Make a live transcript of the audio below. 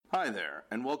Hi there,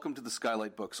 and welcome to the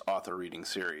Skylight Books author reading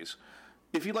series.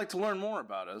 If you'd like to learn more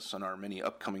about us and our many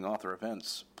upcoming author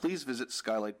events, please visit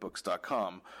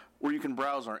skylightbooks.com, where you can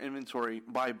browse our inventory,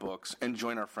 buy books, and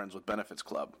join our Friends with Benefits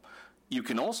Club. You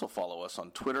can also follow us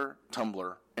on Twitter,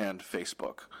 Tumblr, and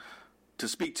Facebook. To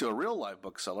speak to a real live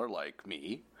bookseller like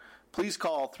me, please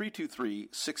call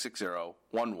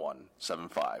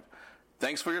 323-660-1175.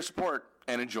 Thanks for your support,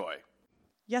 and enjoy.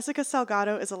 Jessica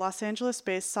Salgado is a Los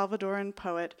Angeles-based Salvadoran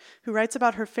poet who writes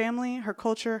about her family, her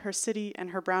culture, her city,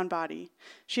 and her brown body.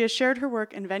 She has shared her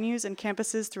work in venues and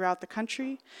campuses throughout the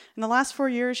country. In the last 4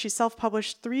 years, she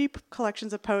self-published 3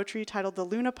 collections of poetry titled The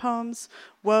Luna Poems,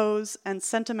 Woes, and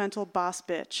Sentimental Boss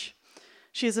Bitch.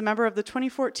 She is a member of the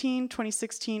 2014,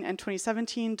 2016, and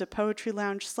 2017 De Poetry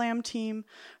Lounge Slam team.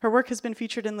 Her work has been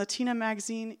featured in Latina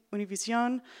Magazine,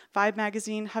 Univision, Vibe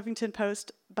Magazine, Huffington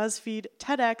Post, BuzzFeed,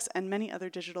 TEDx, and many other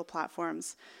digital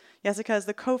platforms. Jessica is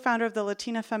the co-founder of the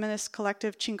Latina feminist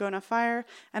collective Chingona Fire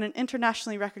and an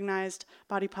internationally recognized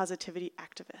body positivity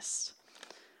activist.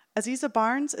 Aziza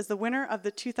Barnes is the winner of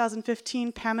the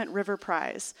 2015 Pamet River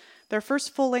Prize. Their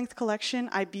first full-length collection,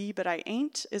 I Be But I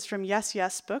Ain't, is from Yes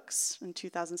Yes Books in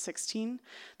 2016.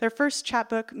 Their first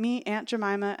chapbook, Me, Aunt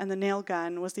Jemima, and the Nail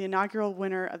Gun, was the inaugural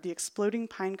winner of the Exploding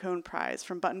Pinecone Prize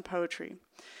from Button Poetry.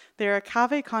 They are a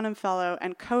Cave Canem Fellow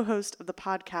and co-host of the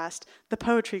podcast, The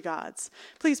Poetry Gods.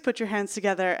 Please put your hands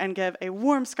together and give a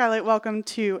warm Skylight welcome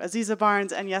to Aziza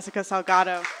Barnes and Jessica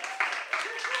Salgado.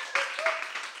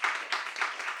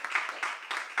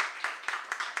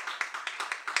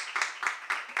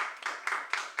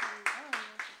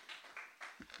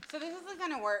 So this isn't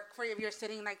going to work for if you're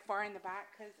sitting like far in the back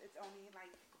because it's only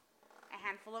like a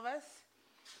handful of us,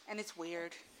 and it's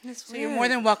weird. So you're more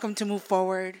than welcome to move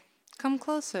forward. Come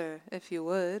closer, if you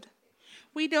would.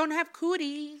 We don't have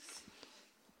cooties.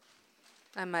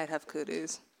 I might have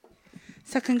cooties.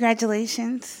 So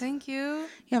congratulations. Thank you.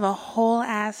 You have a whole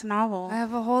ass novel. I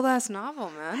have a whole ass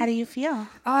novel, man. How do you feel?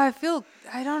 I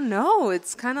don't know.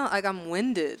 It's kind of like I'm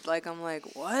winded. Like, I'm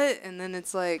like, what? And then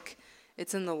it's like,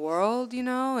 it's in the world, you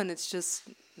know, and it's just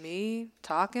me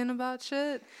talking about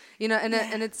shit, you know, and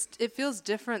it feels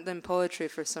different than poetry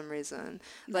for some reason.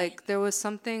 Right. Like, there was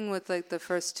something with like the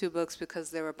first 2 books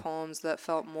because they were poems that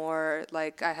felt more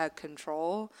like I had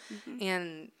control,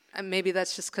 and maybe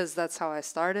that's just because that's how I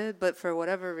started, but for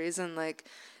whatever reason, like,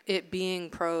 it being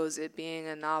prose, it being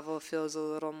a novel feels a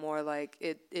little more like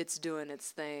it's doing its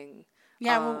thing.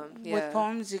 Yeah, with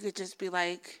poems, you could just be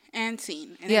like, and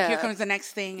scene. And then here comes the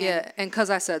next thing. And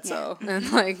because I said so.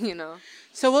 And, like, you know.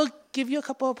 So we'll give you a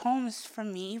couple of poems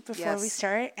from me before we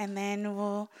start, and then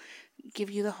we'll give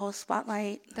you the whole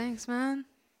spotlight. Thanks, man.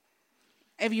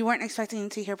 If you weren't expecting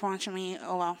to hear poems from me,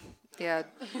 oh well. Yeah.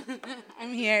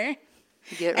 I'm here.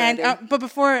 Get ready. And but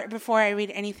before I read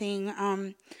anything,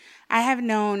 I have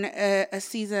known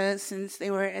Aziza since they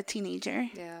were a teenager.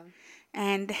 Yeah.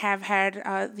 And have had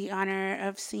the honor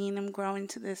of seeing them grow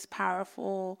into this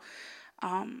powerful,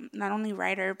 not only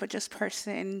writer, but just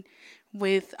person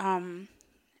with a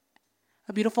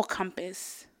beautiful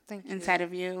compass inside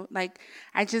of you. Like,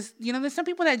 I just, you know, there's some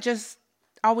people that just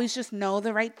always just know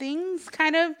the right things,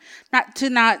 kind of.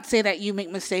 Not say that you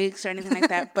make mistakes or anything like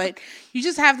that, but you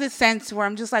just have this sense where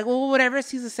I'm just like, well, whatever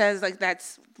Caesar says, like,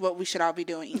 that's what we should all be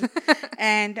doing.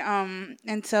 And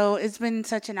so it's been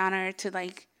such an honor to,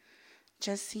 like,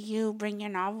 just see you bring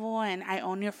your novel, and I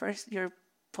own your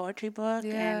poetry book,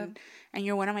 and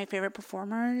you're one of my favorite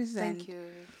performers. Thank you.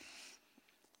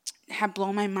 Have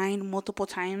blown my mind multiple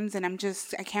times, and I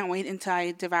can't wait until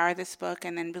I devour this book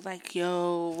and then be like,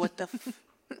 yo, what the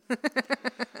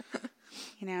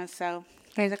you know, so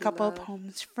there's a couple of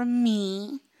poems from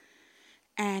me,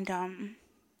 and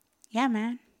yeah,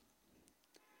 man.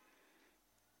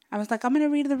 I was like, I'm going to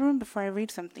read the room before I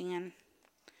read something, and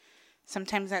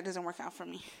sometimes that doesn't work out for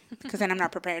me because then I'm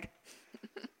not prepared.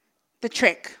 The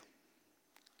trick.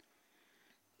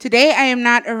 Today I am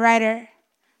not a writer.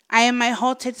 I am my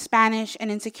halted Spanish and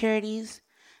insecurities.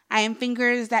 I am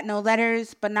fingers that know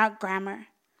letters but not grammar.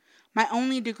 My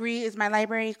only degree is my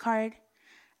library card.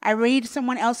 I read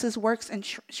someone else's works and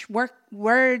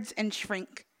words and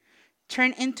shrink.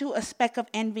 Turn into a speck of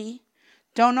envy.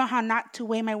 Don't know how not to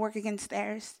weigh my work against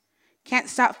theirs. Can't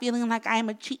stop feeling like I am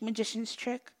a cheap magician's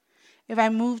trick. If I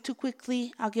move too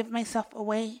quickly, I'll give myself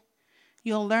away.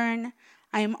 You'll learn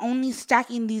I am only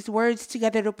stacking these words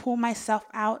together to pull myself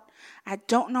out. I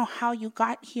don't know how you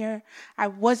got here. I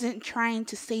wasn't trying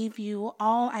to save you.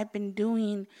 All I've been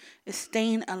doing is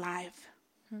staying alive.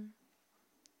 Did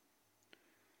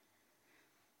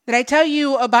I tell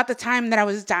you about the time that I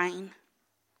was dying?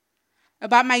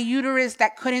 About my uterus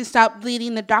that couldn't stop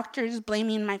bleeding, the doctors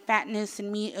blaming my fatness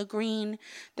and me agreeing.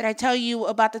 Did I tell you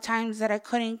about the times that I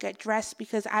couldn't get dressed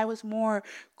because I was more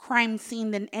crime scene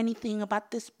than anything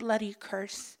about this bloody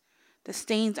curse? The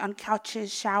stains on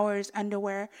couches, showers,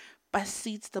 underwear, bus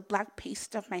seats, the black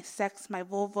paste of my sex, my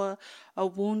vulva, a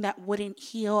wound that wouldn't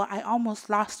heal. I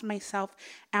almost lost myself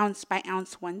ounce by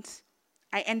ounce once.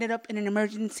 I ended up in an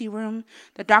emergency room.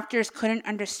 The doctors couldn't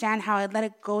understand how I let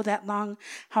it go that long,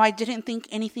 how I didn't think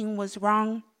anything was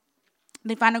wrong.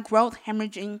 They found a growth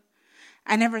hemorrhaging.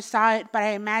 I never saw it, but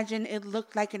I imagine it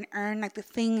looked like an urn, like the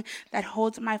thing that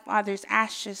holds my father's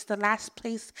ashes, the last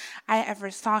place I ever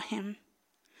saw him.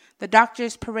 The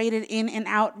doctors paraded in and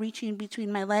out, reaching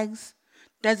between my legs.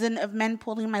 Dozens of men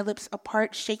pulling my lips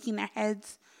apart, shaking their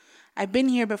heads. I've been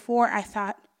here before, I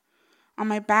thought. On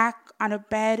my back, on a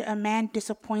bed, a man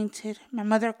disappointed. My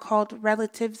mother called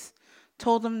relatives,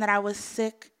 told them that I was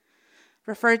sick,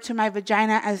 referred to my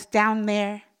vagina as down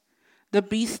there, the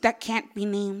beast that can't be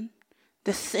named,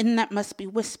 the sin that must be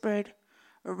whispered,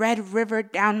 a red river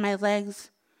down my legs,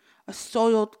 a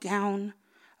soiled gown,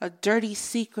 a dirty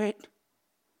secret.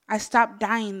 I stopped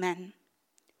dying then.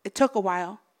 It took a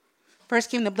while. First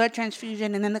came the blood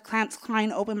transfusion, and then the clamps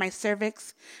clawing open my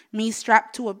cervix, me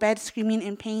strapped to a bed screaming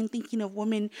in pain, thinking of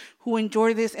women who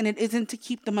endure this, and it isn't to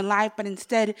keep them alive, but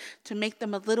instead to make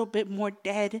them a little bit more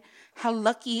dead. How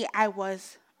lucky I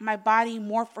was, my body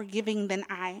more forgiving than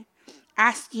I,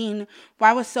 asking why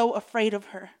I was so afraid of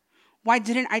her. Why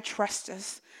didn't I trust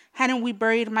us? Hadn't we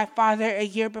buried my father a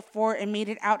year before and made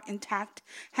it out intact?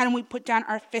 Hadn't we put down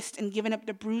our fists and given up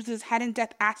the bruises? Hadn't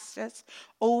death asked us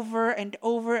over and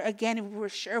over again if we were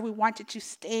sure we wanted to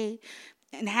stay?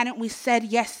 And hadn't we said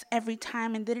yes every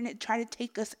time, and didn't it try to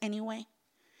take us anyway?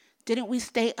 Didn't we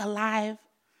stay alive?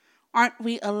 Aren't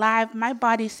we alive? My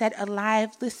body said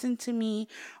alive. Listen to me.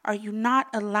 Are you not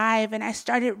alive? And I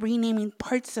started renaming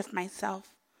parts of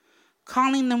myself,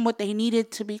 calling them what they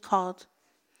needed to be called.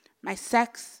 My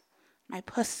sex, my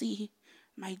pussy,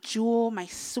 my jewel, my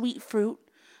sweet fruit,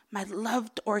 my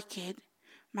loved orchid,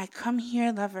 my come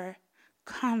here lover.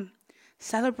 Come,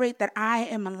 celebrate that I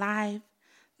am alive,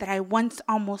 that I once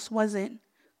almost wasn't.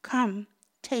 Come,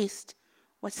 taste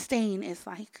what staying is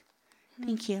like.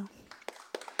 Thank you.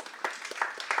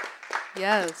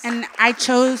 Yes. And I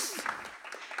chose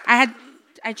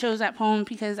that poem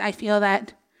because I feel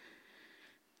that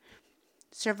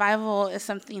survival is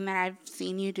something that I've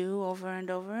seen you do over and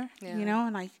over, you know,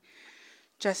 and like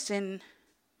just in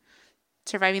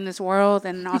surviving this world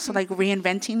and also like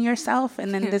reinventing yourself.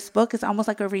 And then this book is almost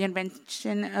like a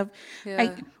reinvention of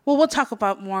like, well, we'll talk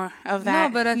about more of that.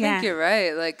 No, but I think you're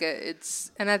right. Like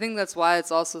and I think that's why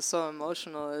it's also so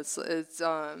emotional. It's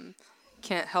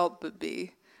can't help but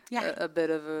be a bit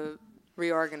of a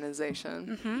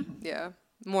reorganization. Mm-hmm. Yeah.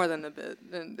 More than a bit.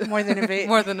 More than a bit.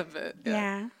 More than a bit.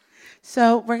 Yeah.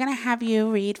 So we're going to have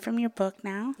you read from your book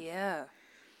now. Yeah.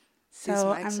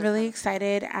 So I'm really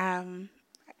excited.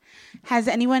 Has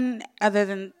anyone other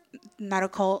than not a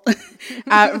cult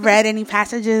read any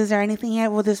passages or anything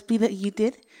yet? Will this be that you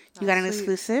did? You got an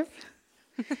exclusive?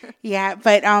 Yeah,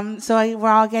 but so we're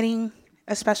all getting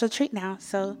a special treat now.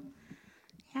 So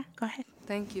yeah, go ahead.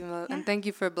 Thank you, and thank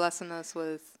you for blessing us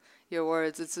with your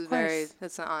words. It's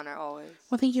an honor always.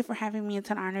 Well, thank you for having me. It's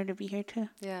an honor to be here too.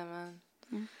 Yeah, man.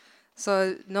 Yeah.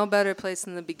 So no better place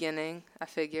than the beginning, I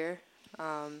figure.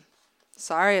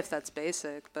 Sorry if that's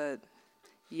basic, but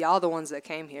y'all the ones that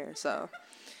came here. So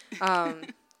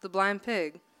the blind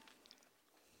pig.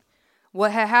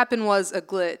 What had happened was a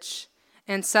glitch.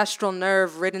 Ancestral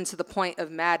nerve ridden to the point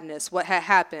of madness. What had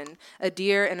happened? A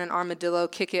deer and an armadillo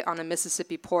kick it on a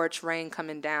Mississippi porch, rain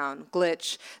coming down.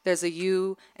 Glitch. There's a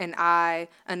you, an I,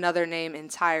 another name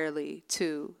entirely,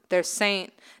 too. There's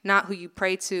saint, not who you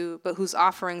pray to, but whose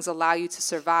offerings allow you to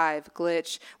survive.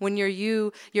 Glitch. When you're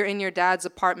in your dad's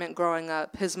apartment growing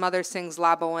up. His mother sings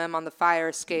La Boheme on the fire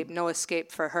escape, no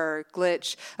escape for her.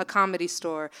 Glitch. A comedy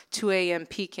store, 2 a.m.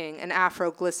 peaking. An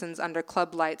afro glistens under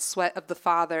club lights, sweat of the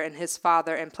father and his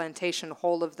father and plantation,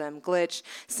 whole of them. Glitch.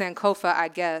 Sankofa, I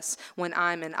guess, when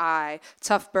I'm an I.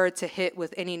 Tough bird to hit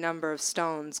with any number of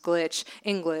stones. Glitch.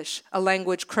 English. A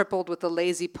language crippled with the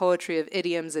lazy poetry of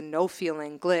idioms and no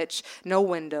feeling. Glitch. No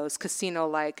windows,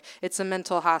 casino-like. It's a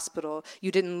mental hospital.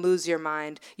 You didn't lose your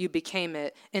mind. You became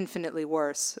it. Infinitely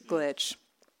worse. Glitch.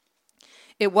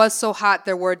 It was so hot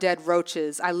there were dead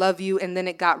roaches. I love you, and then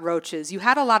it got roaches. You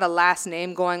had a lot of last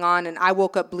name going on, and I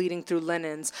woke up bleeding through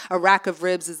linens. A rack of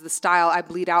ribs is the style I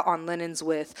bleed out on linens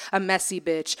with. A messy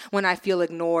bitch when I feel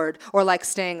ignored or like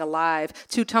staying alive.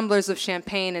 2 tumblers of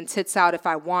champagne and tits out if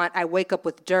I want. I wake up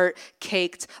with dirt,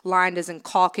 caked, lined as in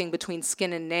caulking between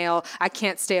skin and nail. I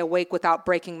can't stay awake without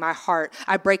breaking my heart.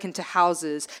 I break into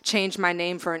houses, change my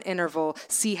name for an interval,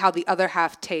 see how the other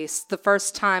half tastes. The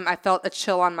first time I felt a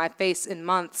chill on my face in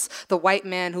months. The white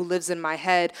man who lives in my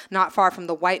head, not far from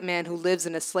the white man who lives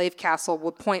in a slave castle,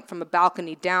 would point from a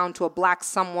balcony down to a black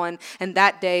someone, and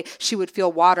that day she would feel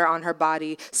water on her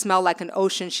body, smell like an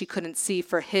ocean she couldn't see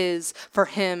for his, for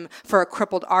him, for a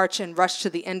crippled arch, and rush to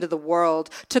the end of the world.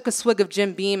 Took a swig of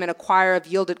Jim Beam, and a choir of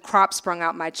yielded crops sprung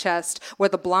out my chest, where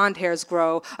the blonde hairs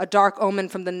grow, a dark omen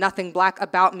from the nothing black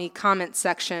about me comment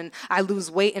section. I lose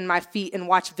weight in my feet and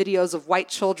watch videos of white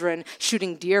children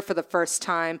shooting deer for the first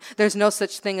time. There's no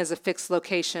such thing as a fixed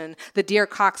location. The deer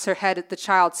cocks her head at the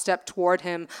child step toward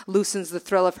him, loosens the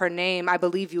thrill of her name, I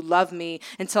believe you love me,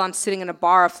 until I'm sitting in a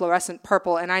bar of fluorescent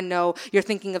purple and I know you're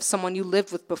thinking of someone you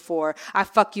lived with before. I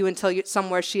fuck you until you're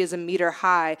somewhere she is a meter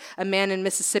high. A man in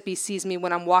Mississippi sees me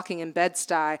when I'm walking in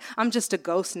Bed-Stuy. I'm just a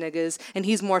ghost, niggas, and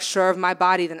he's more sure of my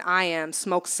body than I am.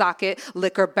 Smoke socket,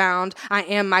 liquor bound. I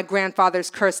am my grandfather's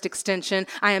cursed extension.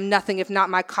 I am nothing if not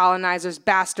my colonizer's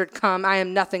bastard cum. I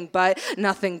am nothing but.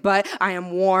 I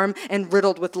am warm and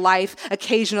riddled with life.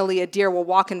 Occasionally a deer will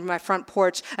walk into my front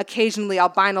porch. Occasionally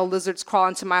albino lizards crawl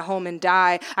into my home and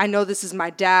die. I know this is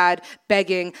my dad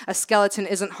begging. A skeleton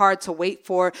isn't hard to wait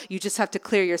for. You just have to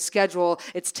clear your schedule.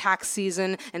 It's tax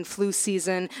season and flu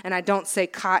season, and I don't say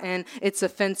cotton. It's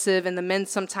offensive, and the men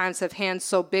sometimes have hands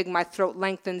so big my throat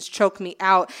lengthens, choke me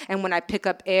out, and when I pick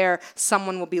up air,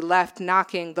 someone will be left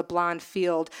knocking the blonde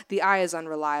field. The eye is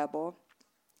unreliable.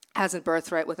 Has a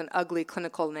birthright with an ugly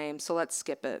clinical name, so let's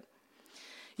skip it.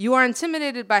 You are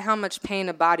intimidated by how much pain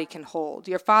a body can hold.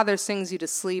 Your father sings you to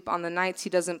sleep on the nights he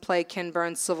doesn't play Ken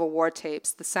Burns' Civil War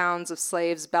tapes, the sounds of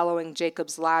slaves bellowing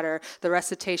Jacob's Ladder, the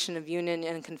recitation of Union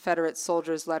and Confederate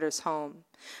soldiers' letters home.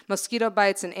 Mosquito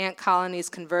bites and ant colonies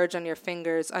converge on your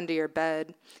fingers under your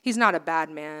bed. He's not a bad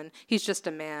man. He's just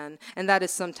a man, and that is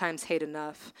sometimes hate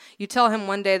enough. You tell him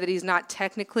one day that he's not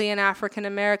technically an African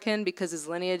American because his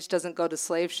lineage doesn't go to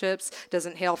slave ships,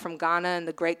 doesn't hail from Ghana and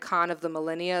the great Khan of the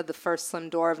millennia, the first slim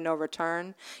door of no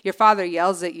return. Your father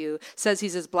yells at you, says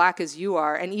he's as black as you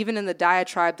are, and even in the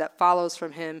diatribe that follows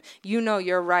from him, you know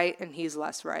you're right and he's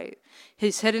less right.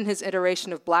 He's hidden his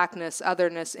iteration of blackness,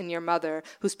 otherness in your mother,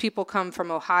 whose people come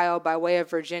from Ohio by way of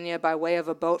Virginia, by way of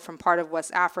a boat from part of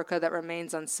West Africa that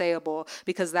remains unsayable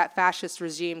because that fascist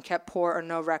regime kept poor or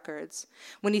no records.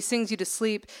 When he sings you to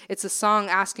sleep, it's a song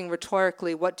asking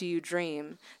rhetorically, what do you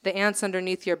dream? The ants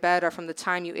underneath your bed are from the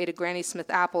time you ate a Granny Smith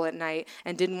apple at night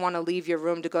and didn't want to leave your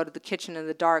room to go to the kitchen in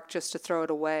the dark just to throw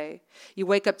it away. You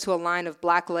wake up to a line of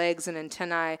black legs and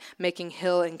antennae making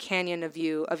hill and canyon of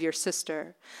you, of your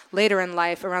sister. Later in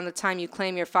life, around the time you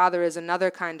claim your father is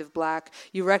another kind of black,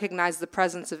 you recognize the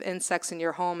presence of insects in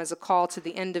your home as a call to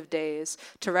the end of days,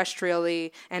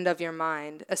 terrestrially and of your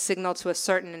mind, a signal to a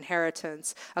certain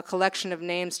inheritance, a collection of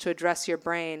names to address your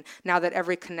brain now that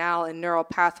every canal and neural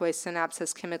pathway synapse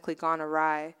has chemically gone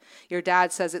awry. Your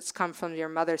dad says it's come from your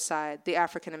mother's side, the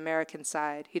African American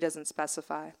side. He doesn't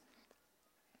specify.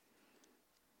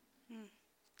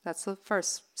 That's the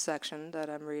first section that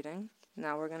I'm reading.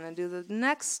 Now we're going to do the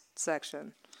next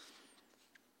section.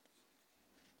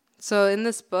 So in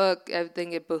this book, I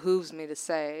think it behooves me to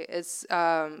say, it's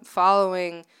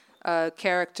following a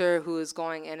character who is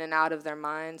going in and out of their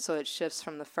mind, so it shifts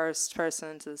from the first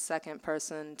person to the second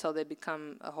person until they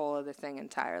become a whole other thing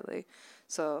entirely.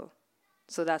 So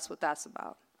that's what that's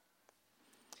about.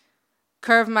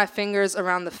 Curve my fingers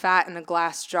around the fat in a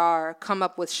glass jar, come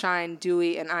up with shine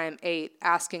dewy, and I am 8,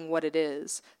 asking what it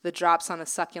is. The drops on a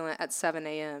succulent at 7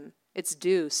 a.m. It's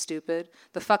dew, stupid.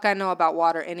 The fuck I know about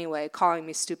water anyway, calling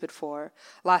me stupid for.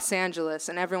 Los Angeles,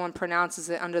 and everyone pronounces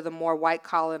it under the more white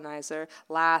colonizer,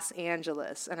 Las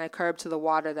Angeles, and I curb to the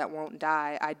water that won't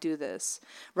die. I do this.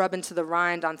 Rub into the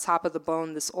rind on top of the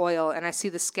bone this oil, and I see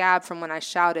the scab from when I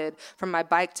shouted, from my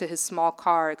bike to his small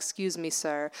car, excuse me,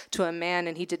 sir, to a man,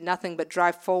 and he did nothing but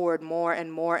drive forward more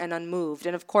and unmoved.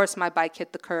 And of course my bike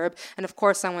hit the curb, and of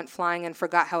course I went flying and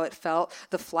forgot how it felt,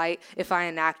 the flight, if I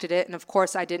enacted it, and of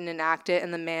course I didn't enact it,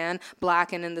 and the man,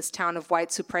 black and in this town of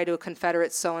whites who pray to a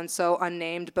Confederate so-and-so,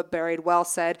 unnamed but buried well,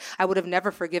 said, I would have never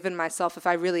forgiven myself if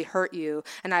I really hurt you,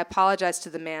 and I apologized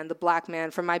to the man, the black man,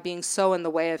 for my being so in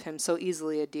the way of him, so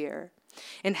easily a dear.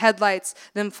 In headlights,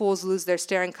 them fools lose their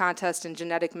staring contest, and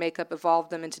genetic makeup evolved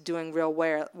them into doing real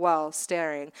well,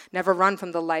 staring. Never run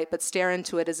from the light, but stare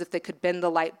into it as if they could bend the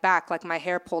light back, like my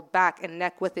hair pulled back and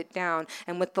neck with it down,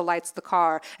 and with the lights the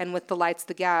car, and with the lights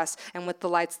the gas, and with the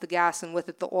lights the gas, and with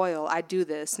it the oil. I do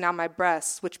this. Now my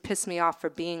breasts, which piss me off for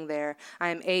being there. I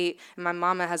am 8, and my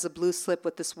mama has a blue slip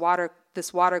with this water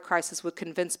crisis would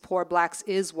convince poor blacks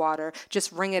is water.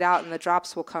 Just wring it out and the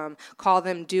drops will come. Call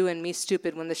them dew and me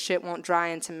stupid when the shit won't dry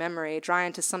into memory, dry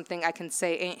into something I can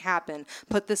say ain't happened.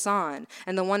 Put this on.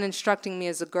 And the one instructing me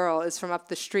as a girl is from up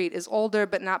the street, is older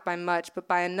but not by much, but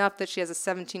by enough that she has a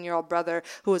 17-year-old brother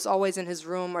who is always in his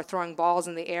room or throwing balls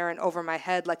in the air and over my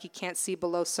head like he can't see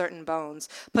below certain bones.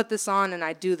 Put this on and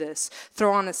I do this.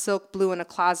 Throw on a silk blue in a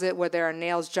closet where there are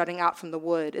nails jutting out from the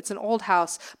wood. It's an old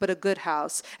house, but a good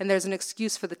house, and there's an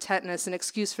excuse for the tetanus, an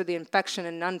excuse for the infection,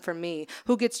 and none for me.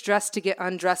 Who gets dressed to get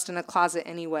undressed in a closet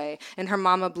anyway? And her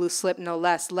mama blue slip no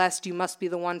less, lest you must be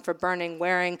the one for burning,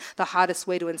 wearing the hottest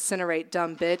way to incinerate,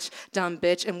 dumb bitch, dumb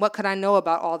bitch. And what could I know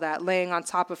about all that? Laying on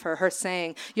top of her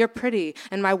saying, you're pretty,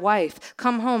 and my wife,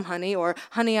 come home, honey, or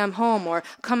honey, I'm home, or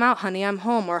come out, honey, I'm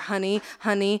home, or honey,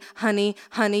 honey, honey,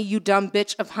 honey, you dumb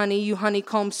bitch of honey, you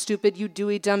honeycomb stupid, you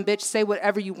dewy dumb bitch, say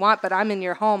whatever you want, but I'm in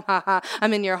your home, haha,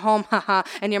 I'm in your home, haha,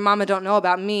 and your mama don't know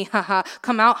about me, haha.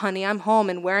 Come out, honey, I'm home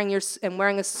and wearing a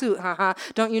suit, haha.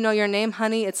 Don't you know your name,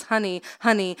 honey? It's honey,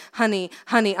 honey, honey,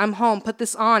 honey. I'm home. Put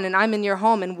this on and I'm in your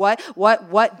home. And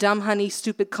what, dumb honey,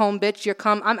 stupid comb bitch, you're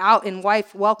come. I'm out and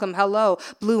wife, welcome, hello,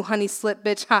 blue honey slip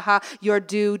bitch, haha. You're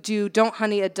due, don't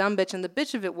honey a dumb bitch. And the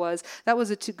bitch of it was, that was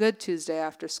a good Tuesday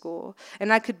after school.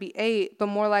 And I could be 8, but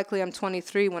more likely I'm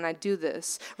 23 when I do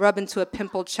this. Rub into a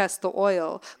pimpled chest the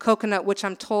oil, coconut, which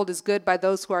I'm told is good by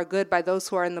those who are good, by those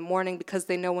who are in the morning because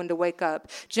they know when to wake up.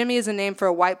 Jimmy is a name for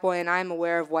a white boy, and I am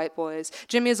aware of white boys.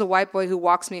 Jimmy is a white boy who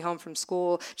walks me home from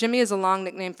school. Jimmy is a long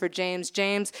nickname for James.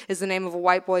 James is the name of a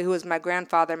white boy who is my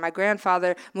grandfather. My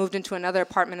grandfather moved into another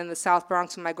apartment in the South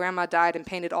Bronx when my grandma died and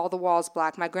painted all the walls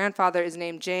black. My grandfather is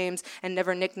named James and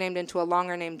never nicknamed into a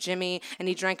longer name Jimmy, and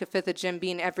he drank a 5th of Jim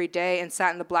Beam every day and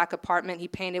sat in the black apartment he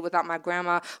painted without my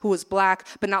grandma, who was black,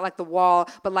 but not like the wall,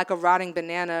 but like a rotting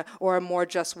banana or a more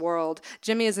just world.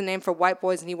 Jimmy is a name for white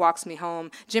boys, and he walks me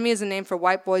home. Jimmy is a name for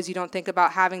white boys you don't think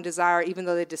about having desire even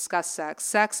though they discuss sex.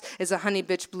 Sex is a honey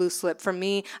bitch blue slip. For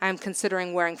me, I am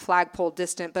considering wearing flagpole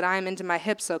distant, but I am into my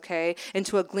hips, okay?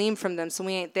 Into a gleam from them, so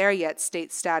we ain't there yet,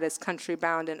 state status, country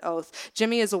bound, and oath.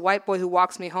 Jimmy is a white boy who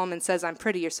walks me home and says, I'm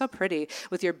pretty, you're so pretty,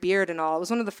 with your beard and all. It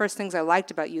was one of the first things I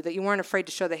liked about you, that you weren't afraid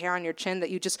to show the hair on your chin, that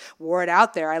you just wore it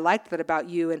out there. I liked that about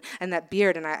you and that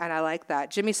beard, and I like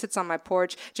that. Jimmy sits on my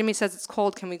porch. Jimmy says it's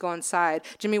cold, can we go inside?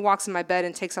 Jimmy walks in my bed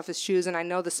and takes off his shoes, and I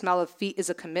know the smell of feet is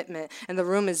a commitment, and the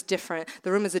room is different.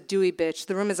 The room is a dewy bitch.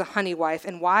 The room is a honey wife.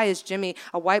 And why is Jimmy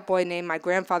a white boy name my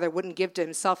grandfather wouldn't give to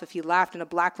himself if he laughed in a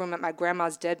black room at my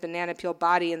grandma's dead banana peel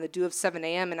body in the dew of 7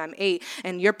 a.m. and I'm 8,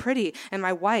 and you're pretty, and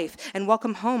my wife, and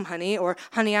welcome home, honey, or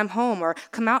honey, I'm home, or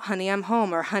come out, honey, I'm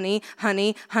home, or honey,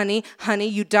 honey, honey, honey,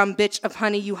 you dumb bitch of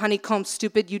honey, you honeycomb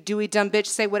stupid, you dewy dumb bitch,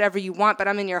 say whatever you want, but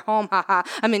I'm in your home, haha,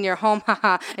 I'm in your home,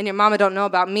 haha, and your mama don't know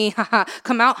about me, haha,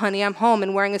 come out, honey, I'm home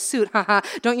and wearing a suit, haha,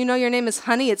 don't you know your name is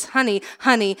honey? It's honey,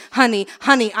 honey, honey,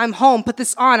 honey, I'm home, put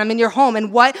this on, I'm in your home,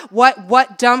 and what,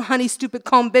 dumb honey, stupid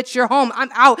comb bitch, you're home, I'm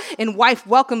out, and wife,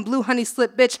 welcome, blue honey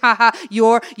slip bitch, haha,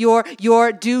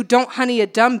 your, dude, don't honey a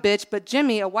dumb bitch, but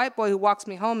Jimmy, a white boy who walks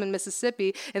me home in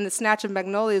Mississippi in the snatch of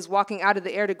magnolias walking out of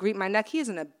the air to greet my neck, he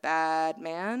isn't a bad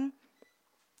man.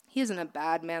 He isn't a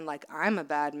bad man like I'm a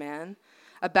bad man.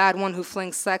 A bad one who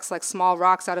flings sex like small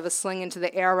rocks out of a sling into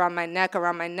the air around my neck.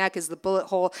 Around my neck is the bullet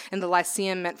hole in the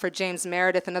Lyceum meant for James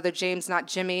Meredith, another James, not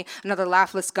Jimmy, another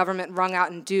laughless government wrung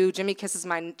out in dew. Jimmy kisses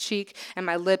my cheek and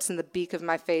my lips and the beak of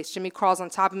my face. Jimmy crawls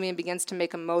on top of me and begins to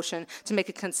make a motion, to make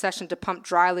a concession, to pump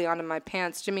dryly onto my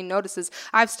pants. Jimmy notices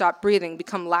I've stopped breathing,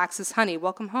 become lax as honey,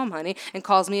 welcome home, honey, and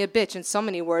calls me a bitch in so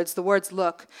many words. The words,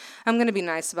 look, I'm going to be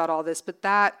nice about all this, but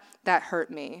that hurt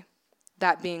me.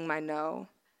 That being my no.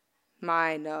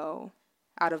 My no,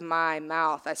 out of my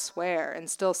mouth, I swear, and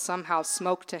still somehow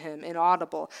smoke to him,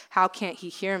 inaudible. How can't he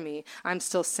hear me? I'm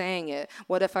still saying it.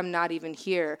 What if I'm not even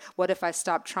here? What if I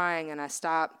stop trying and I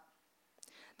stop?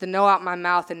 The no out my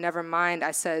mouth and never mind, I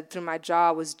said, through my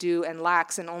jaw was due and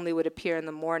lax and only would appear in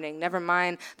the morning. Never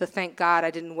mind the thank God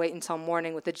I didn't wait until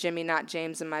morning with the Jimmy, not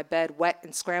James, in my bed, wet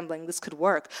and scrambling. This could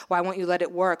work. Why won't you let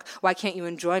it work? Why can't you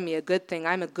enjoy me? A good thing.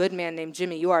 I'm a good man named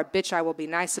Jimmy. You are a bitch I will be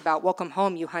nice about. Welcome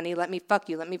home, you honey. Let me fuck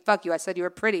you. Let me fuck you. I said you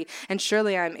were pretty. And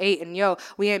surely I'm 8. And yo,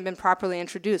 we ain't been properly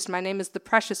introduced. My name is the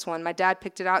Precious One. My dad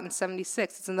picked it out in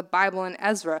 76. It's in the Bible and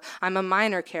Ezra. I'm a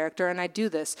minor character and I do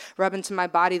this. Rub into my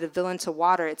body the villain to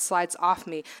water. it slides off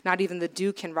me. Not even the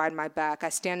dew can ride my back. I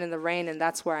stand in the rain, and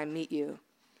that's where I meet you.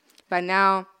 By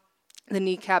now, the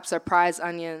kneecaps are prize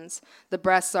onions. The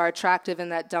breasts are attractive in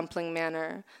that dumpling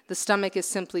manner. The stomach is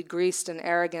simply greased and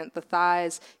arrogant. The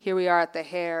thighs, here we are at the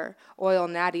hair. Oil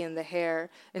natty in the hair.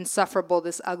 Insufferable,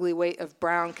 this ugly weight of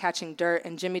brown catching dirt.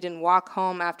 And Jimmy didn't walk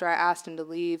home after I asked him to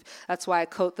leave. That's why I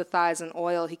coat the thighs in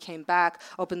oil. He came back,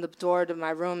 opened the door to my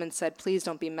room and said, please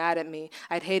don't be mad at me.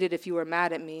 I'd hate it if you were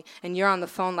mad at me. And you're on the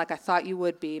phone like I thought you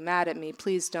would be. Mad at me.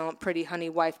 Please don't. Pretty honey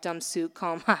wife, dumb suit,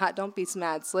 comb. Haha, don't be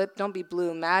mad, slip. Don't be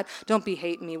blue, mad. Don't be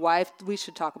hate me, wife. We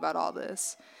should talk about all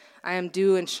this. I am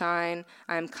dew and shine.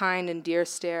 I am kind and deer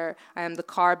stare. I am the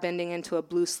car bending into a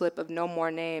blue slip of no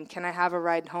more name. Can I have a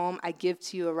ride home? I give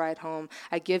to you a ride home.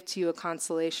 I give to you a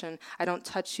consolation. I don't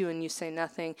touch you and you say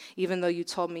nothing, even though you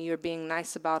told me you're being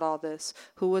nice about all this.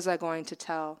 Who was I going to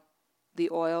tell? The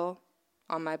oil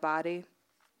on my body?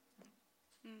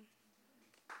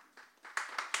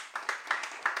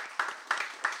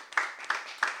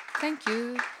 Thank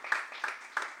you.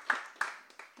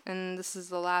 And this is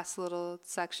the last little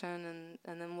section,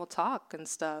 and then we'll talk and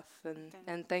stuff.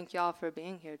 And thank y'all for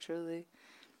being here, truly.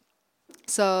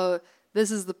 So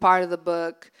this is the part of the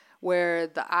book where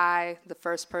the I, the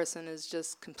first person, is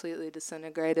just completely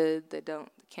disintegrated. They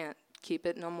can't keep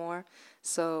it no more.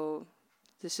 So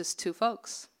there's just two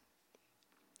folks.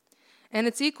 And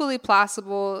it's equally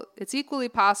possible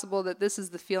that this is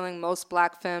the feeling most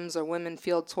black femmes or women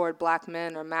feel toward black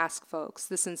men or masked folks,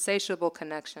 this insatiable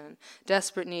connection,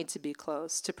 desperate need to be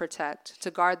close, to protect,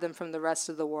 to guard them from the rest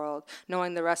of the world,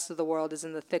 knowing the rest of the world is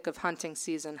in the thick of hunting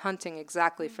season, hunting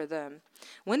exactly for them.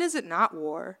 When is it not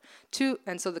war?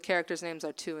 And so the characters' names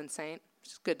are Tu and Saint,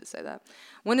 which is good to say that.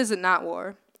 When is it not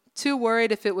war? Too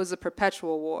worried if it was a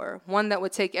perpetual war, one that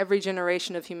would take every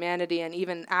generation of humanity and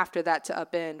even after that to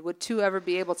upend. Would two ever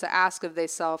be able to ask of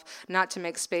theyself not to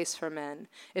make space for men?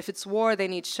 If it's war, they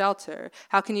need shelter.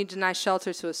 How can you deny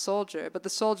shelter to a soldier? But the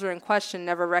soldier in question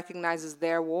never recognizes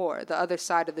their war, the other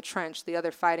side of the trench, the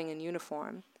other fighting in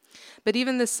uniform. But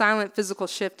even this silent physical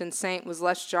shift in Saint was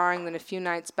less jarring than a few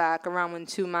nights back, around when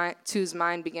Tu's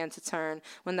mind began to turn,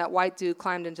 when that white dude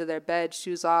climbed into their bed,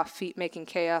 shoes off, feet making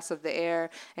chaos of the air,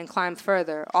 and climbed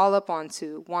further, all up on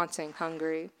Tu, wanting,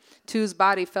 hungry. Tu's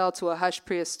body fell to a hush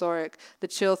prehistoric, the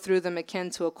chill threw them akin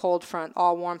to a cold front,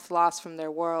 all warmth lost from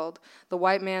their world. The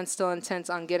white man still intent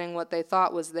on getting what they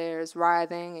thought was theirs,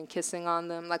 writhing and kissing on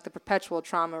them, like the perpetual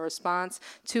trauma response.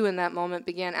 Tu in that moment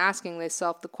began asking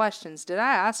theyself the questions, did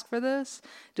I ask for this?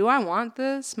 Do I want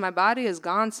this? My body is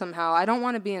gone somehow. I don't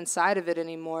want to be inside of it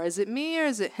anymore. Is it me or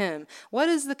is it him? What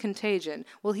is the contagion?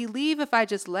 Will he leave if I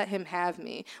just let him have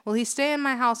me? Will he stay in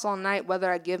my house all night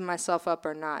whether I give myself up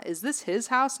or not? Is this his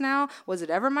house now? Was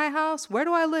it ever my house? Where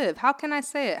do I live? How can I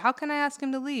say it? How can I ask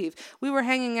him to leave? We were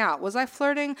hanging out. Was I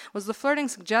flirting? Was the flirting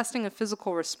suggesting a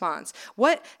physical response?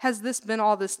 What has this been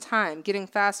all this time? Getting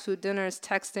fast food dinners,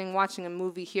 texting, watching a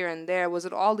movie here and there. Was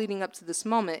it all leading up to this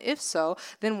moment? If so,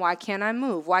 then why can't I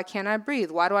move? Why can't I breathe?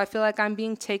 Why do I feel like I'm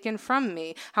being taken from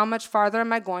me? How much farther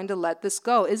am I going to let this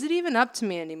go? Is it even up to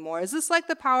me anymore? Is this like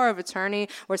the power of attorney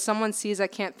where someone sees I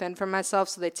can't fend for myself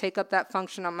so they take up that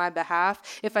function on my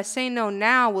behalf? If I say no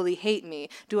now, will he hate me?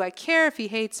 Do I care if he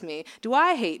hates me? Do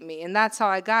I hate me? And that's how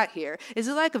I got here. Is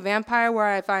it like a vampire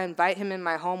where if I invite him in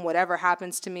my home, whatever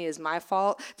happens to me is my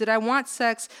fault? Did I want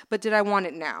sex, but did I want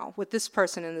it now? With this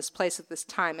person in this place at this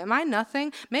time? Am I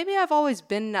nothing? Maybe I've always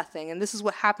been nothing, and this is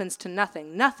what happens to nothing.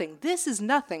 Nothing. This is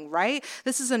nothing, right?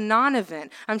 This is a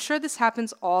non-event. I'm sure this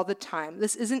happens all the time.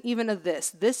 This isn't even a this.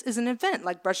 This is an event,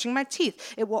 like brushing my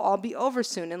teeth. It will all be over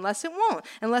soon, unless it won't.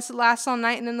 Unless it lasts all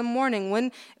night and in the morning.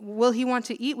 When will he want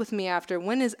to eat with me after?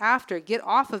 When is after? Get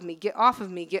off of me. Get off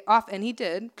of me. Get off. And he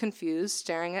did, confused,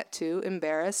 staring at Tu,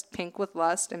 embarrassed, pink with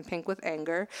lust and pink with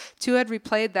anger. Tu had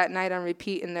replayed that night on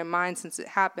repeat in their mind since it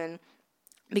happened.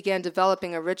 Began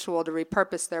developing a ritual to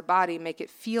repurpose their body, make it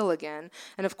feel again.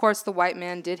 And of course the white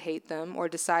man did hate them, or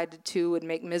decided Tu would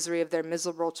make misery of their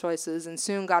miserable choices, and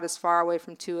soon got as far away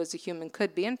from Tu as a human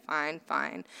could be, and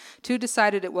fine. Tu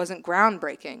decided it wasn't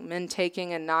groundbreaking, men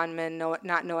taking and non-men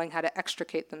not knowing how to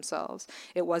extricate themselves.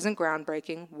 It wasn't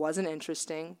groundbreaking, wasn't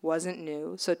interesting, wasn't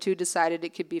new, so Tu decided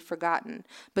it could be forgotten.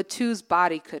 But Tu's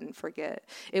body couldn't forget.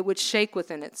 It would shake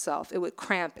within itself, it would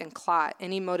cramp and clot.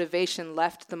 Any motivation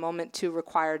left the moment Tu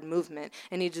required required movement.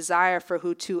 Any desire for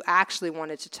who Tu actually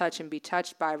wanted to touch and be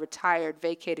touched by retired,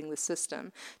 vacating the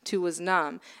system. Tu was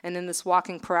numb, and in this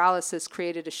walking paralysis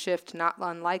created a shift not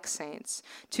unlike Saint's.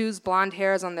 Tu's blonde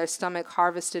hairs on their stomach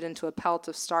harvested into a pelt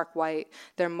of stark white,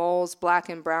 their moles, black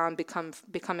and brown,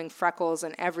 becoming freckles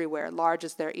and everywhere, large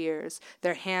as their ears.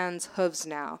 Their hands, hooves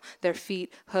now. Their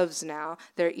feet, hooves now.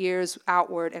 Their ears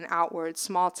outward and outward,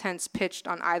 small tents pitched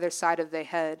on either side of their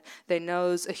head. Their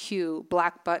nose, a hue,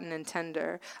 black button and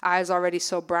tender. Eyes already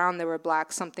so brown they were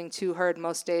black, something Tu heard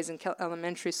most days in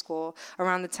elementary school,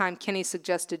 around the time Kenny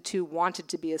suggested Tu wanted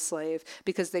to be a slave,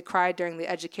 because they cried during the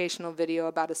educational video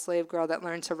about a slave girl that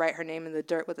learned to write her name in the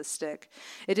dirt with a stick.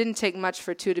 It didn't take much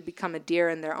for Tu to become a deer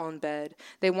in their own bed.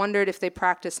 They wondered if they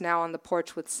practiced now on the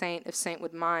porch with Saint, if Saint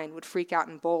would mind, would freak out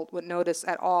and bolt, would notice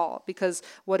at all, because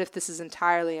what if this is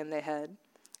entirely in their head?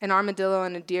 An armadillo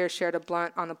and a deer shared a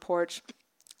blunt on the porch,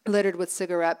 littered with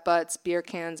cigarette butts, beer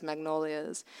cans,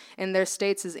 magnolias. In their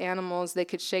states as animals, they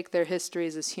could shake their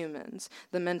histories as humans.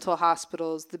 The mental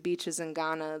hospitals, the beaches in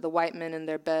Ghana, the white men in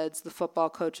their beds, the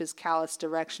football coaches' callous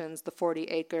directions, the 40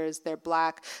 acres, their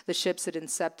black, the ships it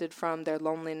incepted from, their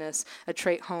loneliness, a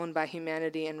trait honed by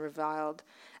humanity and reviled.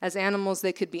 As animals,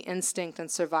 they could be instinct and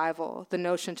survival. The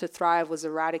notion to thrive was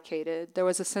eradicated. There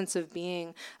was a sense of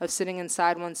being, of sitting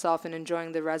inside oneself and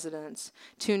enjoying the residence.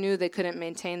 Tu knew they couldn't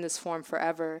maintain this form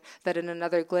forever, that in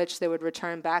another glitch they would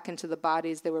return back into the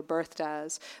bodies they were birthed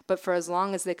as. But for as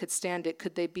long as they could stand it,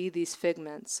 could they be these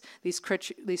figments, these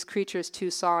creatures Tu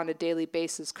saw on a daily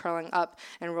basis curling up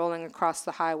and rolling across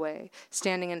the highway,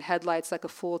 standing in headlights like a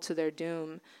fool to their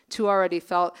doom. Tu already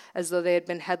felt as though they had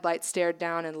been headlights stared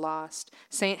down and lost.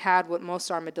 Saint had what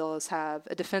most armadillos have,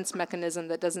 a defense mechanism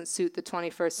that doesn't suit the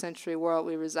 21st century world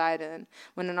we reside in.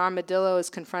 When an armadillo is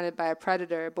confronted by a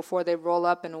predator, before they roll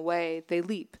up and away, they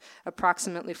leap,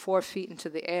 approximately 4 feet into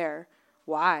the air.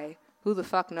 Why? Who the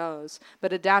fuck knows?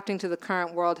 But adapting to the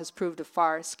current world has proved a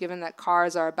farce, given that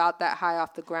cars are about that high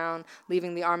off the ground,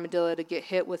 leaving the armadillo to get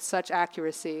hit with such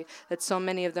accuracy that so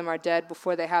many of them are dead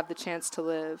before they have the chance to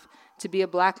live. To be a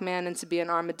black man and to be an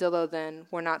armadillo, then,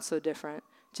 were not so different.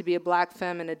 To be a black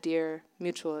femme and a deer,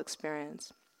 mutual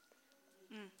experience.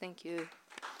 Thank you.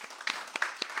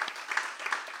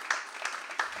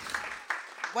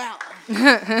 Well,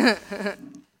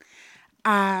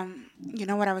 you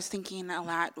know what I was thinking a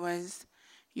lot was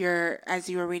as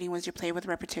you were reading, was your play with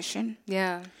repetition.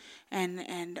 Yeah.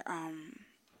 And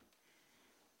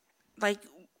like,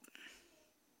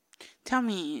 tell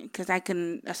me, because I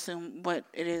can assume what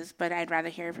it is, but I'd rather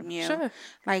hear it from you. Sure.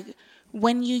 Like,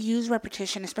 when you use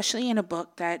repetition, especially in a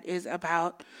book that is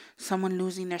about someone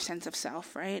losing their sense of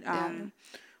self, right?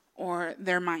 Or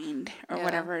their mind, or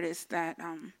whatever it is that,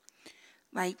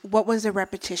 like, what was the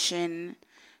repetition?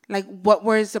 Like, what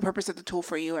was the purpose of the tool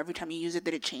for you every time you use it?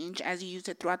 Did it change as you used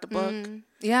it throughout the book?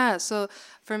 Yeah, so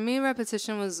for me,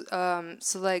 repetition was,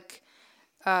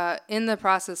 in the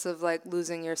process of like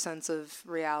losing your sense of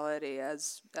reality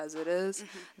as it is,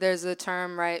 there's a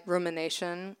term, right,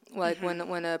 rumination, like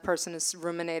when a person is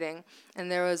ruminating.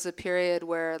 And there was a period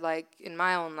where, like, in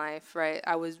my own life, right,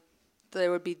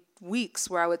 there would be weeks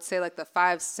where I would say like the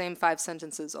same five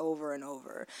sentences over and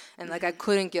over, and like I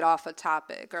couldn't get off a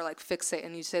topic or like fixate,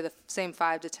 and you say the same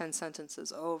 5 to 10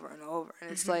 sentences over and over,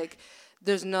 and it's like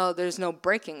there's no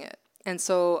breaking it. And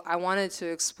so I wanted to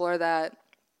explore that.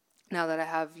 Now that I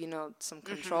have, some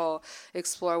control,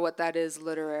 explore what that is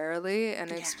literarily,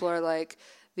 and explore like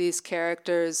these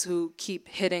characters who keep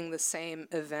hitting the same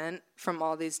event from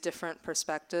all these different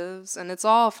perspectives, and it's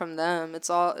all from them.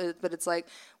 But it's like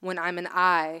when I'm an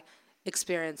I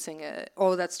experiencing it,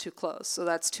 oh, that's too close, so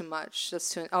that's too much. That's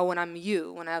too. Oh, when I'm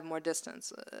you, when I have more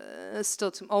distance, it's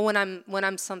still too. Oh, when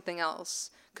I'm something else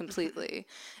completely.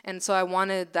 And so I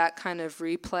wanted that kind of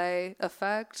replay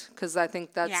effect, because I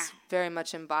think that's very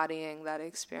much embodying that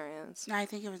experience. I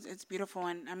think it's beautiful.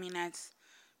 And I mean, as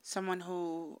someone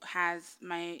who has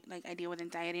my like idea with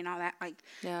anxiety and all that,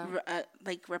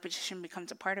 like repetition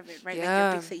becomes a part of it, right? Like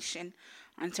your fixation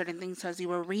on certain things. So as you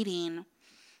were reading,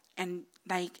 and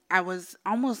like I was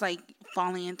almost like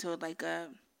falling into like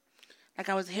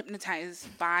I was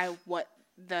hypnotized by what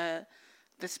the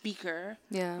speaker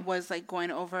was like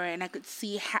going over, and I could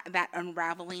see that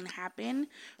unraveling happen.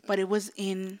 But it was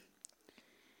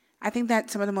I think that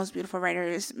some of the most beautiful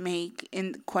writers make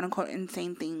quote unquote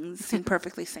insane things seem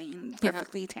perfectly sane,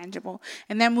 perfectly tangible.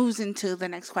 And that moves into the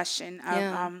next question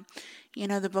of,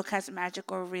 the book has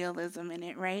magical realism in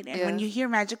it, right? And when you hear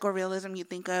magical realism, you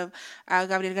think of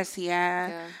Gabriel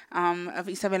Garcia, of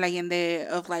Isabel Allende,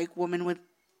 of like women with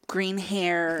green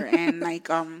hair and like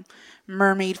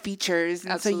mermaid features,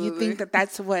 and so you think that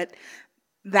that's what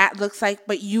that looks like,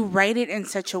 but you write it in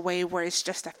such a way where it's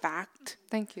just a fact.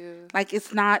 Thank you. Like,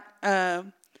 it's not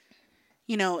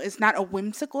it's not a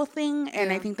whimsical thing.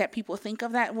 And I think that people think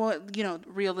of that, well,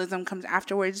 realism comes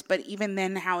afterwards. But even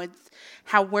then,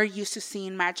 how we're used to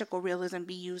seeing magical realism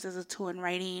be used as a tool in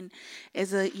writing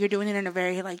you're doing it in a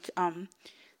very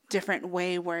different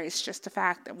way, where it's just a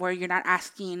fact, where you're not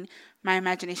asking my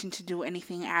imagination to do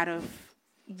anything out of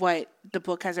what the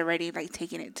book has already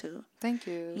taken it to. Thank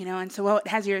you. And so what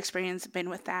has your experience been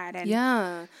with that? And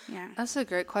yeah, that's a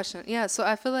great question. Yeah, so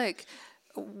I feel like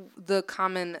the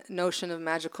common notion of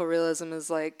magical realism is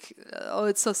like, oh,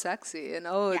 it's so sexy, and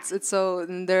it's so,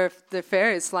 and they're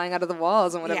fairies flying out of the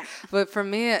walls and whatever. Yeah. But for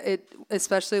me, it,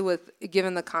 especially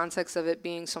given the context of it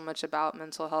being so much about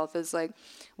mental health, is like,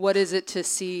 what is it to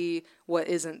see what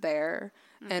isn't there?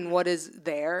 And what is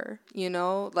there,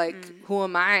 who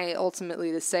am I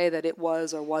ultimately to say that it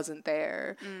was or wasn't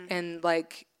there? And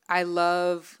I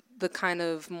love the kind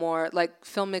of more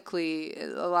filmically,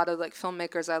 a lot of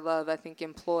filmmakers I think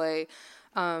employ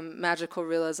magical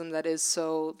realism that is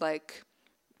so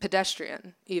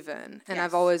pedestrian even. And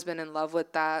I've always been in love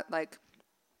with that.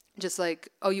 Just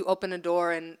you open a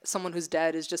door and someone who's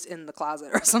dead is just in the closet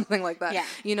or something like that. Yeah.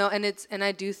 And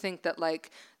I do think that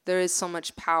there is so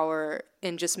much power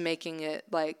in just making it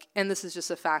and this is just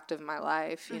a fact of my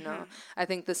life, I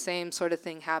think the same sort of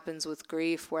thing happens with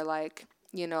grief, where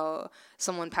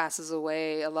someone passes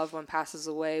away, a loved one passes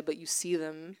away, but you see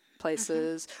them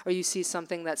places, or you see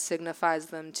something that signifies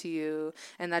them to you,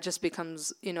 and that just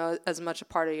becomes, as much a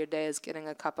part of your day as getting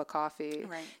a cup of coffee.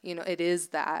 Right. It is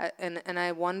that. And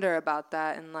I wonder about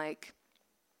that, and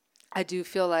I do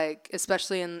feel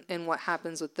especially in what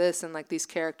happens with this and these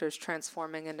characters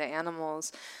transforming into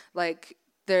animals,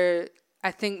 I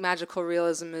think magical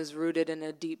realism is rooted in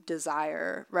a deep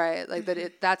desire, right?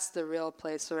 That's the real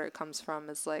place where it comes from,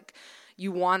 is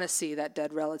you want to see that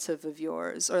dead relative of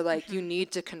yours, or you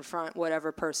need to confront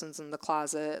whatever person's in the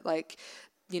closet.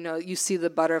 You see the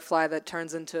butterfly that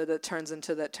turns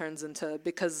into,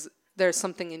 because there's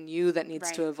something in you that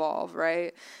needs to evolve,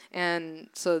 right? And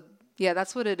so, yeah,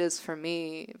 that's what it is for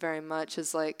me very much,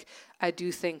 is I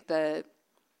do think that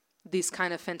these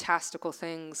kind of fantastical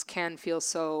things can feel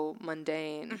so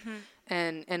mundane.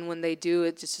 And when they do,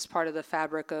 it's just part of the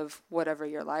fabric of whatever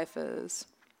your life is.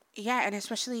 Yeah, and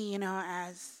especially,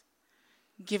 as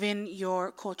given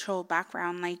your cultural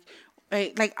background,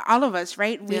 all of us,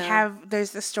 right?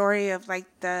 There's the story of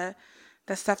the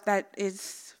stuff that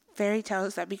is fairy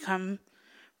tales that become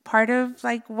part of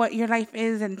what your life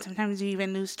is, and sometimes you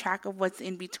even lose track of what's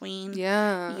in between.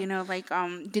 Yeah.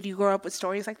 Did you grow up with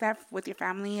stories like that with your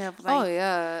family of oh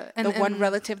yeah, and one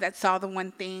relative that saw the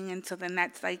one thing, and so then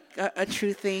that's a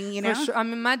true thing, For sure. I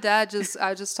mean, my dad I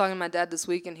was just talking to my dad this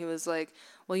week, and he was like,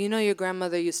 well, your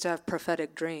grandmother used to have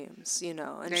prophetic dreams,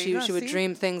 and she would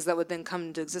dream things that would then come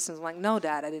into existence. I'm like, no,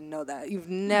 Dad, I didn't know that. You've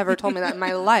never told me that in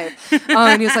my life.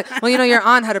 And he was like, well, your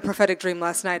aunt had a prophetic dream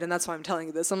last night, and that's why I'm telling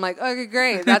you this. I'm like, okay,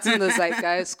 great. That's in the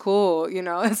zeitgeist. Cool.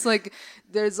 It's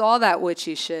there's all that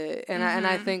witchy shit. And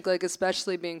I think,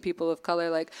 especially being people of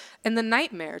color, and the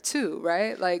nightmare too,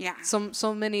 right?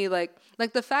 So many,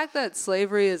 the fact that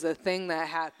slavery is a thing that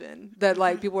happened, that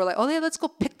people were like, oh yeah, let's go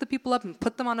pick the people up and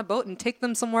put them on a boat and take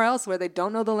them somewhere else where they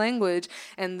don't know the language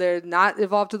and they're not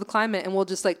evolved to the climate, and we'll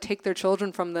just take their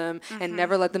children from them and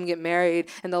never let them get married,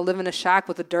 and they'll live in a shack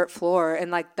with a dirt floor,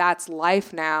 and that's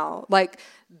life now.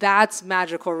 That's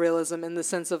magical realism in the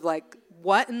sense of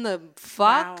what in the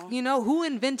fuck? Wow. Who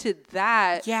invented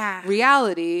that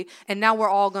reality? And now we're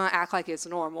all gonna act like it's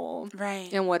normal, right?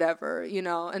 And whatever,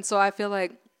 And so I feel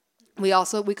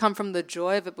we come from the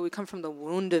joy of it, but we come from the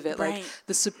wound of it, right.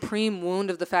 The supreme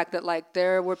wound of the fact that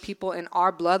there were people in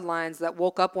our bloodlines that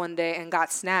woke up one day and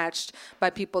got snatched by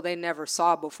people they never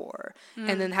saw before,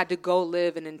 and then had to go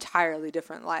live an entirely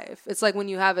different life. It's when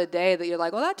you have a day that you're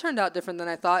like, well, that turned out different than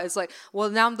I thought. It's well,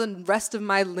 now the rest of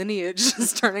my lineage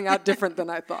is turning out different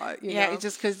than I thought. You know? It's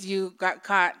just because you got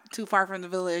caught too far from the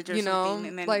village or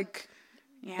something. And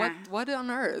then, what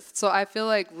on earth? So I feel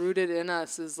rooted in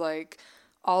us is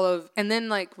all of, and then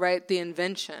the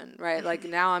invention, right?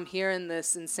 Now I'm here in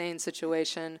this insane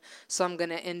situation, so I'm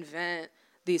going to invent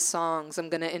these songs. I'm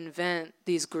going to invent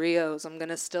these griots. I'm going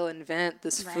to still invent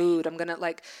this food. I'm going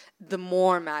to the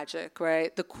more magic,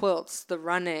 right? The quilts, the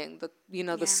running,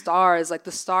 the stars,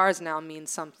 the stars now mean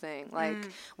something.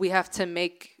 We have to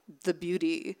make the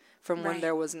beauty from when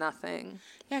there was nothing.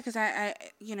 Yeah. Cause I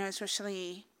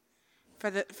especially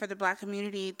for the Black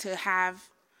community to have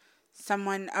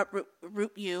someone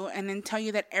uproot you and then tell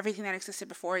you that everything that existed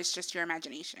before is just your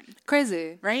imagination.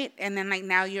 Crazy. Right? And then like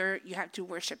now you have to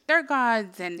worship their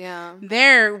gods and Yeah.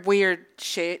 their weird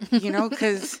shit,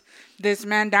 because this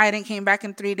man died and came back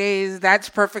in 3 days. That's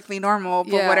perfectly normal.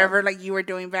 But Yeah. whatever like you were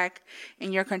doing back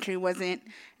in your country wasn't.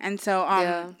 And so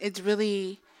Yeah. it's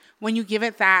really, when you give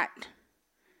it that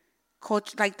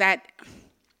culture, like that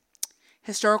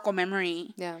historical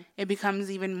memory, Yeah. it becomes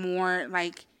even more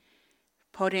like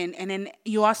potent. And then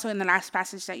you also, in the last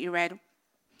passage that you read,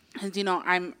 because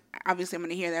I'm going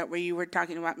to hear that where you were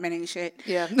talking about men and shit,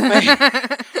 Yeah.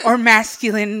 or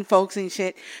masculine folks and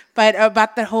shit, but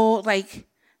about the whole like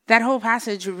that whole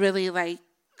passage really like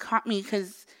caught me,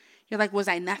 because you're like, was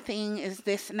I nothing? Is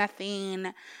this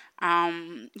nothing?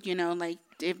 Like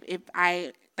if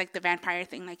I, like the vampire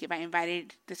thing, like if I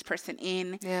invited this person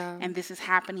in, Yeah. and this is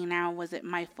happening now, was it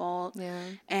my fault? Yeah.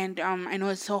 And I know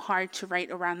it's so hard to write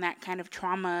around that kind of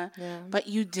trauma, Yeah. but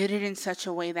you did it in such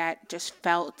a way that just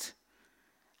felt,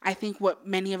 I think what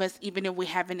many of us, even if we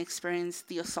haven't experienced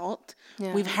the assault,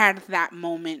 Yeah. we've had that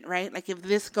moment, right? Like if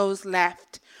this goes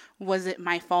left, was it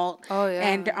my fault? Oh, yeah.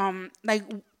 And like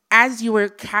as you were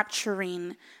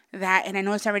capturing that, and I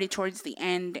know it's already towards the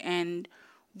end, and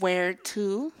where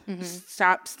two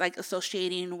stops like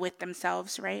associating with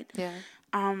themselves, right? Yeah.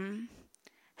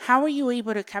 How were you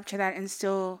able to capture that and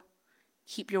still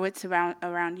keep your wits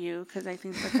around you? Because I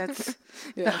think that's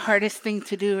the hardest thing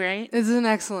to do, right? It's an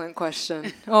excellent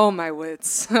question. Oh, my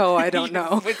wits. Oh, I don't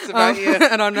know. Wits about you.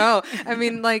 I don't know. I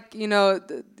mean, like,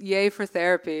 yay for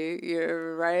therapy.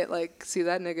 You're right. Like, see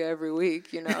that nigga every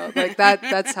week, like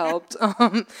that's helped.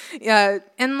 Yeah.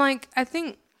 And like, I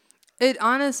think it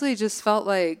honestly just felt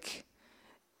like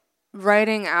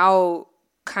writing out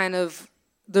kind of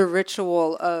the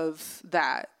ritual of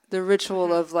that. The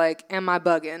ritual of like, am I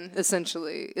bugging?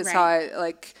 Essentially, is how I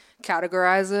like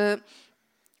categorize it.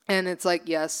 And it's like,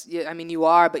 yes, I mean, you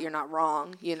are, but you're not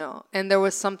wrong, And there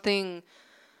was something,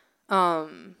 not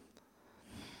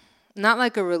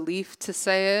like a relief to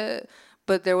say it,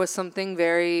 but there was something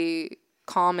very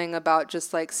calming about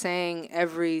just like saying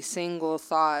every single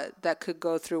thought that could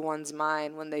go through one's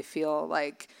mind when they feel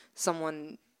like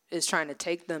someone is trying to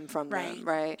take them from them,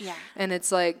 right? Yeah. And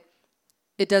it's like,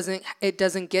 it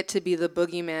doesn't get to be the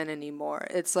boogeyman anymore.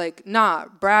 It's like, nah,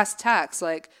 brass tacks.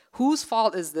 Like, whose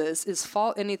fault is this? Is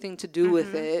fault anything to do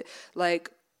with it? Like,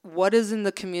 what is in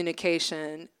the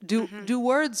communication? Do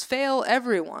words fail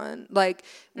everyone? Like,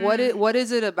 what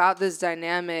is it about this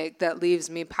dynamic that leaves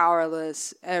me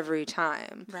powerless every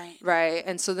time? Right.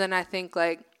 And so then I think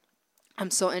like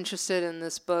I'm so interested in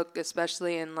this book,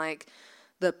 especially in like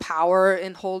the power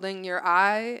in holding your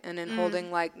eye and in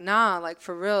holding like, nah, like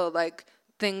for real, like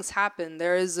things happen.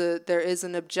 There is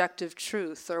an objective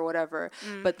truth or whatever.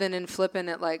 But then in flipping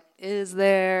it, like, is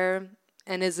there,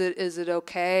 and is it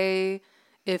okay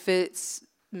if it's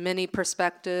many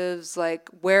perspectives? Like,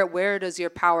 where does your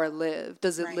power live?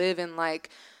 Does it live in like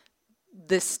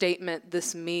this statement,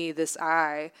 this me, this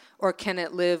I, or can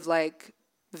it live like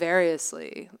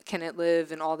variously? Can it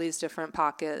live in all these different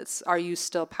pockets? Are you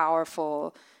still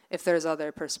powerful if there's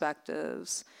other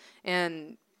perspectives?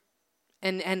 And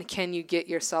can you get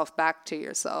yourself back to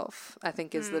yourself, I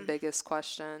think is the biggest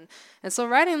question. And so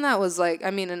writing that was like, I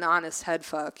mean, an honest head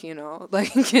fuck,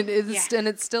 like it is, and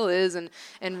it still is, and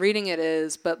reading it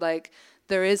is, but like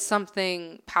there is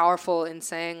something powerful in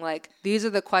saying like, these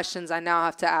are the questions I now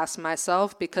have to ask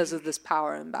myself because of this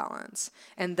power imbalance.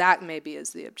 And that maybe is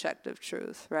the objective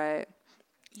truth, right?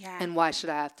 Yeah. And why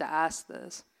should I have to ask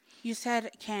this? You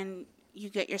said, can you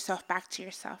get yourself back to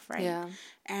yourself, right? Yeah.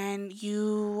 And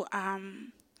you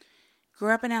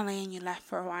grew up in LA and you left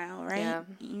for a while, right? Yeah.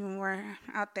 You were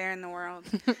out there in the world.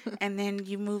 And then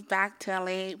you moved back to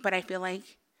LA, but I feel like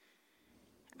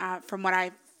from what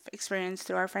I've experienced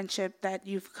through our friendship, that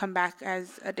you've come back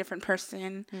as a different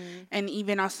person. And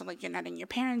even also like you're not in your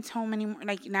parents' home anymore.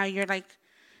 Like now you're like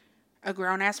a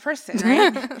grown-ass person,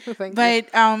 right? But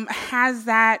has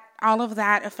all of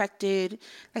that affected,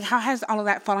 like how has all of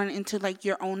that fallen into like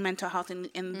your own mental health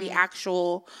in the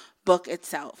actual book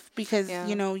itself? Because,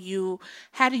 you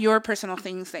had your personal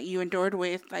things that you endured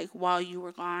with like while you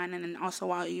were gone and then also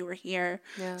while you were here.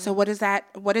 Yeah. So what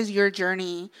is your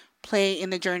journey play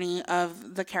in the journey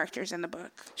of the characters in the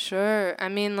book? Sure. I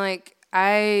mean, like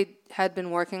I had been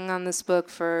working on this book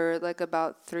for like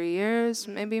about 3 years,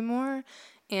 maybe more.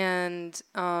 And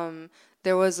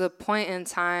there was a point in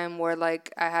time where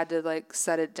like I had to like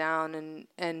set it down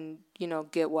and you know,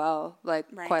 get well, like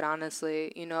quite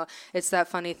honestly, you know, it's that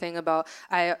funny thing about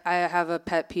I have a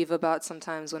pet peeve about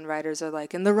sometimes when writers are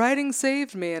like, and the writing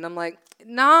saved me, and I'm like,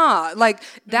 nah, like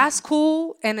that's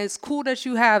cool, and it's cool that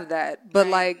you have that, but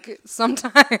like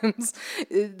sometimes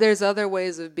there's other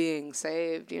ways of being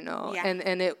saved, you know,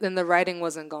 and the writing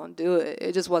wasn't gonna do it.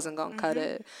 It just wasn't gonna cut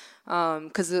it,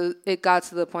 because it got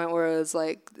to the point where it was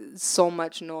like so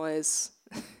much noise.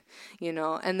 You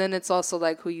know, and then it's also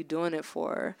like, who you doing it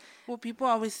for? Well, people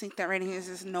always think that writing is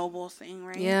this noble thing,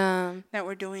 right? Yeah. That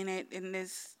we're doing it in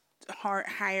this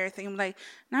higher thing. I'm like,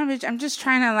 no, bitch, I'm just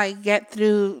trying to like get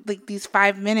through like these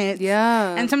 5 minutes.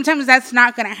 Yeah. And sometimes that's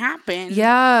not gonna happen.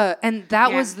 Yeah. And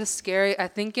that was the scary, I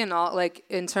think in all, like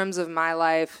in terms of my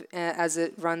life as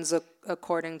it runs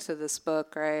according to this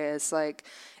book, right? It's like,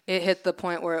 it hit the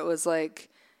point where it was like,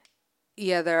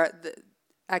 yeah,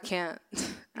 I can't.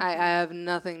 I have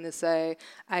nothing to say.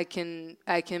 I can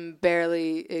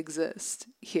barely exist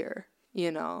here, you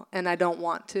know, and I don't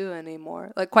want to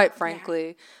anymore. Like, quite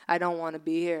frankly, I don't want to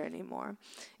be here anymore.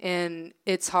 And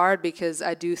it's hard because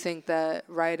I do think that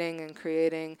writing and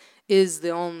creating is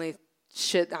the only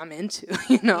shit I'm into,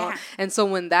 you know? Yeah. And so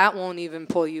when that won't even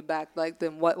pull you back, like,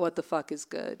 then what the fuck is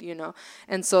good, you know?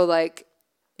 And so, like,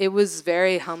 it was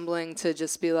very humbling to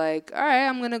just be like, all right,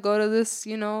 I'm going to go to this,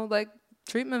 you know, like,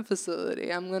 treatment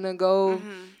facility. I'm going to go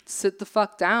sit the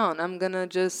fuck down. I'm going to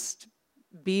just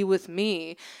be with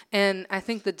me. And I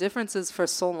think the difference is, for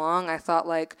so long, I thought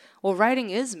like, well, writing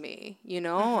is me, you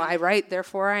know, I write,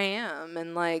 therefore I am.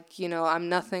 And like, you know, I'm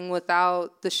nothing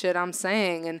without the shit I'm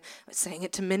saying, and saying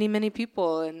it to many, many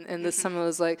people. And this summer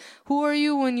was like, who are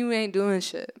you when you ain't doing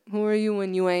shit? Who are you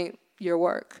when you ain't your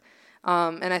work?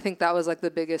 And I think that was like the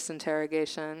biggest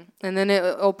interrogation. And then it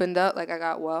opened up, like I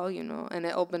got well, you know, and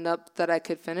it opened up that I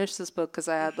could finish this book because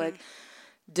I had like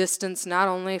distance, not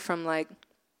only from like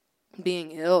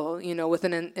being ill, you know, with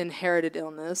an inherited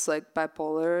illness, like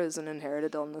bipolar is an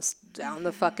inherited illness down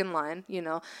the fucking line, you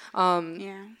know.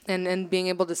 And being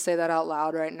able to say that out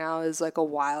loud right now is like a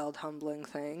wild, humbling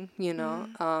thing, you know.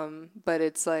 But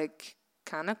it's like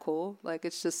kind of cool, like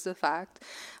it's just a fact.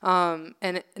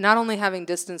 And not only having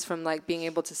distance from like being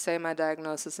able to say my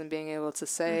diagnosis and being able to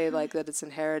say like that it's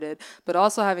inherited, but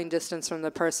also having distance from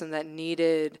the person that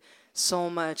needed so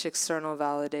much external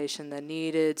validation, that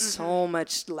needed so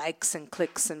much likes and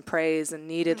clicks and praise, and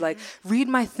needed like, read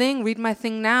my thing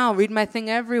now, read my thing,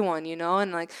 everyone, you know.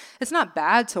 And like, it's not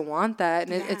bad to want that,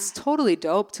 and it's totally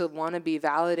dope to want to be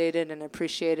validated and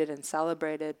appreciated and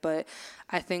celebrated. But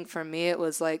I think for me it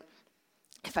was like,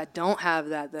 if I don't have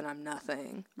that, then I'm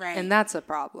nothing. Right. And that's a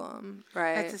problem,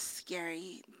 right? That's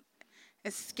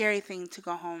a scary thing to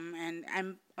go home. And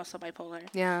I'm also bipolar.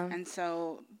 Yeah. And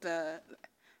so the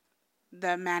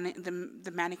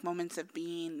manic moments of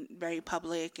being very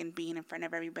public and being in front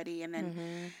of everybody, and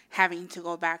then having to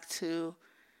go back to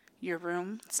your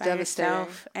room by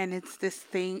yourself, and it's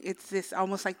this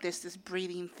almost like this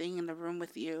breathing thing in the room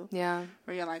with you. Yeah.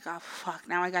 Where you're like, oh fuck,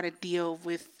 now I got to deal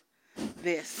with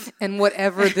this and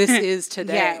whatever this is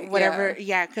today.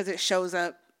 Because it shows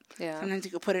up. Sometimes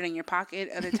you can put it in your pocket,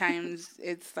 other times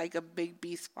it's like a big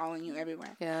beast following you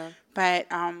everywhere. But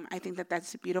I think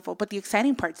that's beautiful. But the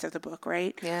exciting parts of the book,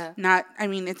 right?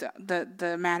 It's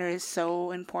the matter is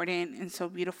so important and so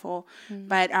beautiful.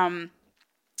 But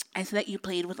I said that you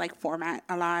played with like format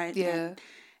a lot.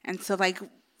 And so like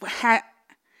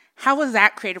how was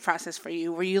that creative process for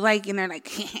you? Were you like in there like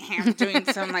I'm doing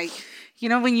some like, you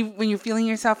know, when you're feeling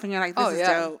yourself and you're like, this is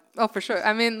dope? Oh, for sure.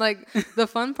 I mean, like the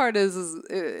fun part is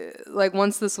like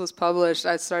once this was published,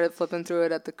 I started flipping through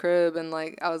it at the crib, and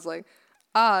like I was like,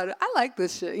 I like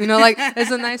this shit. You know, like it's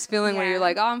a nice feeling where you're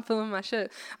like, oh, I'm feeling my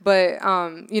shit. But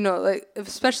you know, like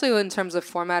especially in terms of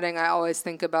formatting, I always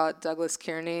think about Douglas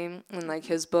Kearney and like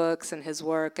his books and his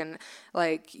work, and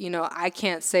like, you know, I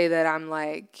can't say that I'm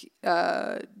like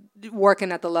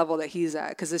working at the level that he's at,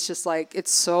 because it's just like it's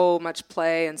so much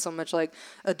play and so much like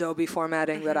Adobe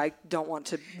formatting that I don't want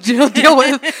to deal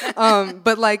with.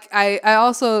 But like I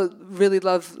also really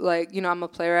love, like, you know, I'm a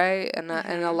playwright, and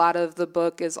a lot of the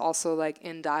book is also like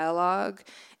in dialogue,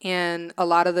 and a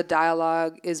lot of the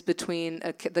dialogue is between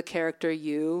the character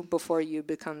you before you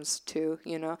becomes two,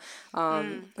 you know,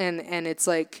 and it's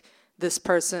like this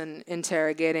person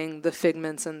interrogating the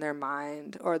figments in their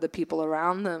mind or the people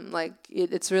around them. Like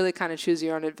it's really kind of choose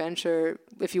your own adventure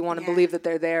if you want to believe that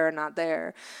they're there or not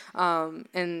there.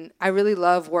 And I really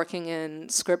love working in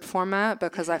script format,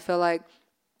 because I feel like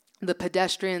the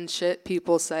pedestrian shit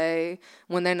people say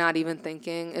when they're not even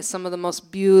thinking is some of the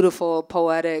most beautiful,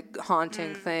 poetic,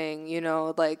 haunting thing, you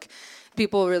know, like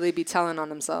people really be telling on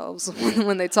themselves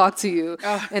when they talk to you,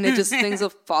 and it just things will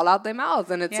fall out their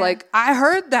mouth, and it's like, I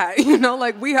heard that,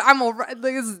 like I'm alright,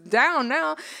 like it's down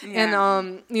now, and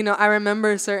I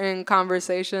remember certain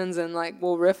conversations, and like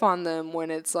we'll riff on them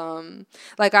when it's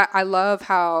like I love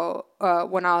how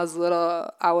when I was little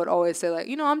I would always say like,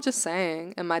 I'm just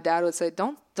saying, and my dad would say,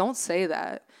 don't say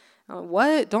that.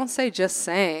 What? Don't say just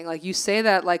saying. Like, you say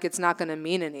that like it's not going to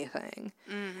mean anything.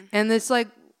 And it's like,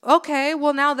 okay,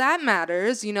 well, now that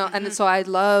matters, And so I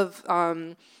love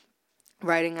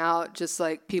writing out just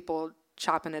like people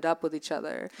chopping it up with each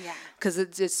other. Yeah. Because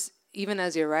it's just, even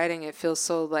as you're writing, it feels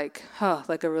so like,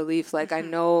 like a relief. Like, I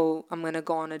know I'm going to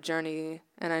go on a journey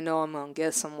and I know I'm going to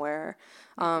get somewhere.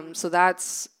 So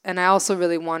that's, and I also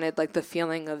really wanted like the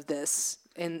feeling of this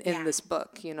in this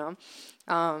book,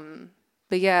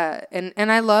 But yeah,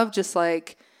 and I love just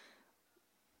like,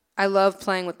 I love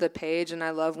playing with the page, and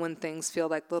I love when things feel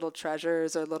like little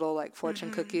treasures or little like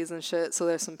fortune cookies and shit. So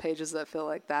there's some pages that feel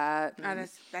like that. Oh,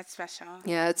 that's special.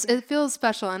 Yeah, it feels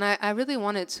special, and I really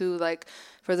wanted to, like,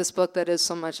 for this book that is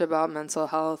so much about mental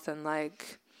health and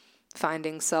like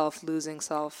finding self, losing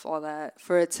self, all that,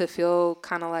 for it to feel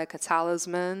kind of like a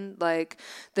talisman, like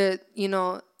that,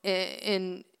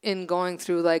 in going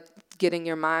through like getting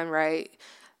your mind right.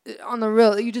 On the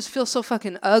real, you just feel so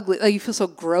fucking ugly. Like, you feel so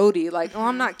grody. Like,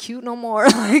 I'm not cute no more.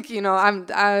 Like,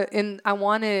 I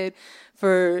wanted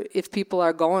for, if people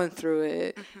are going through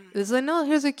it, it's like, no,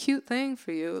 here's a cute thing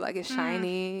for you. Like, it's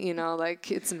shiny, like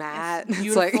it's matte. It's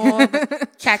beautiful.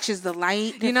 Like, catches the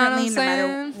light differently, you know what I'm saying? No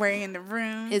matter where you're in the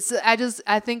room.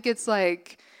 I think it's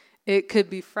like, it could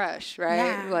be fresh, right?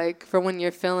 Yeah. Like, for when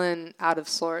you're feeling out of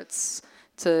sorts,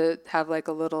 to have like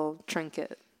a little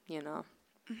trinket,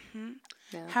 Mm-hmm.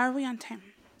 Yeah. How are we on time?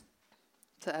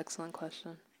 It's an excellent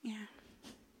question. Yeah.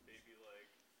 Maybe like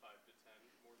 5 to 10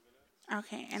 more minutes.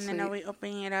 Okay, and then are we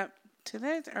opening it up to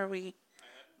this, or are we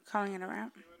calling it a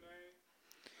wrap?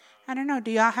 I don't know. Do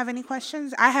y'all have any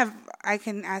questions? I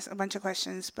can ask a bunch of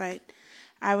questions, but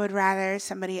I would rather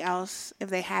somebody else, if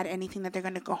they had anything that they're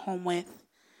going to go home with.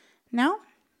 No?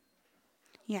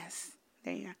 Yes.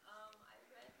 There you go.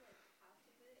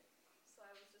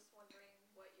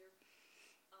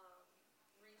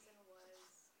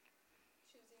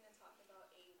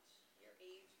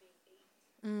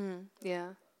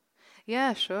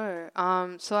 Yeah, sure.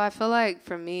 So I feel like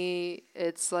for me,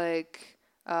 it's like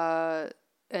an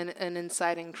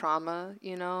inciting trauma,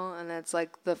 and it's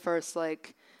like the first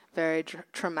like very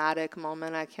traumatic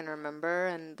moment I can remember,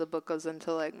 and the book goes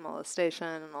into like molestation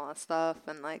and all that stuff,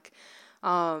 and like,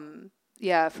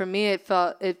 for me it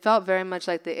felt very much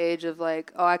like the age of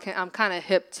like, I'm kind of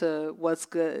hip to what's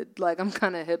good, like I'm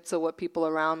kind of hip to what people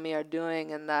around me are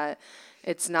doing, and that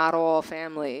it's not all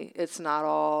family, it's not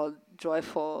all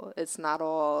joyful, it's not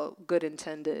all good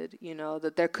intended,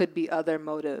 that there could be other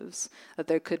motives, that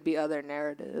there could be other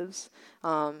narratives.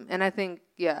 And I think,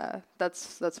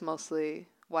 that's mostly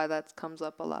why that comes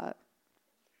up a lot.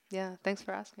 Yeah, thanks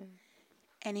for asking.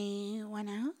 Anyone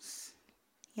else?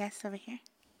 Yes, over here.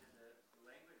 The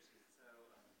language is so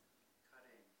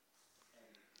cutting and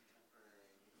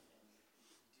contemporary, and you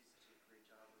do such a great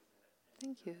job with it.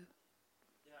 Thank you.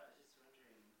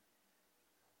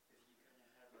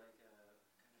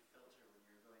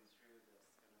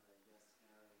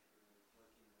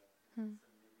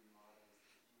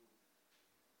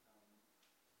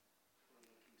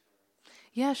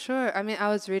 Yeah, sure. I mean, I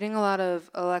was reading a lot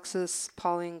of Alexis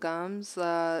Pauline Gumbs,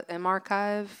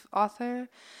 MArchive author.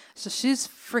 So she's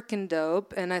freaking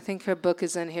dope, and I think her book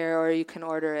is in here, or you can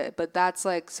order it. But that's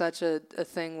like such a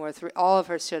thing worth all of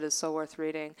her shit is so worth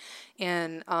reading.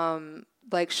 And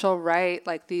like she'll write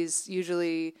like these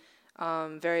usually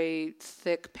very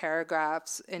thick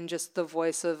paragraphs in just the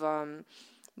voice of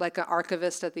like an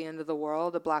archivist at the end of the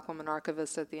world, a Black woman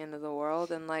archivist at the end of the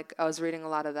world. And like I was reading a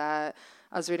lot of that.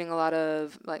 I was reading a lot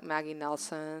of like Maggie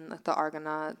Nelson, like the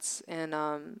Argonauts, and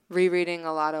rereading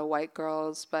a lot of White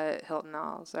Girls by Hilton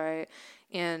Als, right?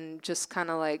 And just kind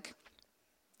of like,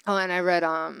 and I read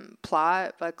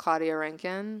Plot by Claudia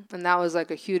Rankine, and that was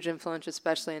like a huge influence,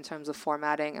 especially in terms of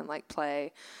formatting and like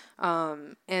play.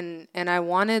 And I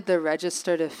wanted the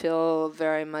register to feel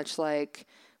very much like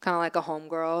kind of like a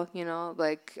homegirl,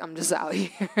 like I'm just out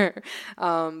here.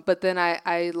 But then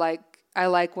I like I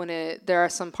like when there are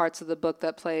some parts of the book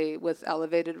that play with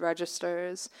elevated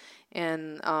registers,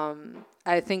 and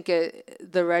I think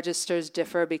the registers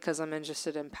differ because I'm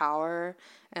interested in power.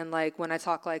 And like when I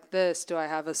talk like this, do I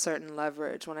have a certain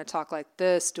leverage? When I talk like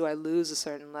this, do I lose a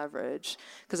certain leverage?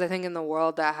 Because I think in the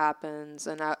world that happens,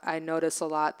 and I notice a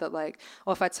lot that like,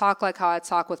 well, if I talk like how I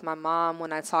talk with my mom,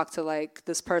 when I talk to like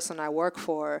this person I work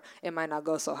for, it might not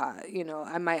go so high. You know,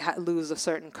 I might lose a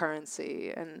certain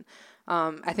currency. And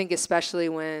I think especially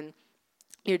when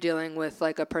you're dealing with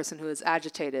like a person who is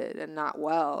agitated and not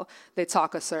well, they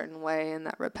talk a certain way in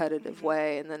that repetitive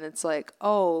way. And then it's like,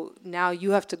 oh, now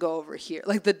you have to go over here.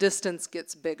 Like the distance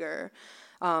gets bigger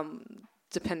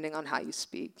depending on how you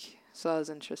speak. So I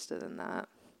was interested in that.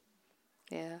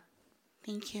 Yeah.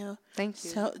 Thank you. Thank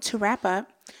you. So to wrap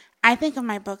up, I think of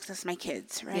my books as my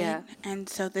kids, right? Yeah. And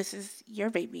so this is your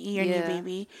baby, your Yeah. new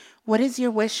baby. What is your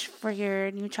wish for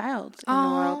your new child in the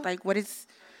world? Like, what is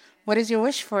your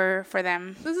wish for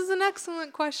them? This is an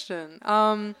excellent question.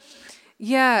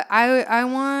 Yeah, I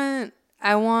want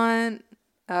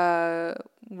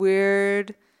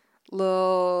weird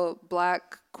little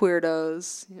black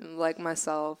queerdos like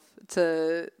myself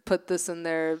to put this in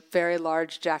their very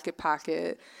large jacket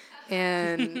pocket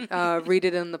and read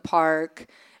it in the park.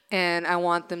 And I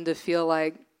want them to feel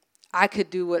like I could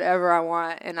do whatever I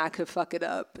want and I could fuck it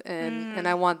up. And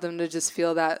I want them to just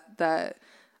feel that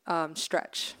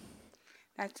stretch.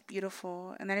 That's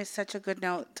beautiful. And that is such a good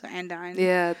note to end on.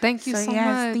 Yeah, thank you so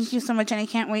much. Thank you so much. And I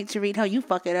can't wait to read how you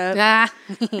fuck it up. Ah.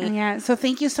 Yeah. So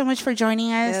thank you so much for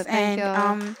joining us. Yeah, thank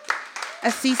and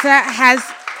Asisa has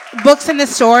books in the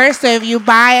store. So if you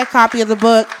buy a copy of the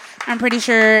book, I'm pretty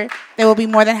sure they will be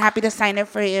more than happy to sign it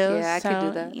for you. Yeah, I could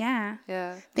do that. Yeah.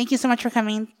 Yeah. Thank you so much for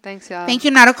coming. Thanks, y'all. Thank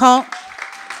you, Nautical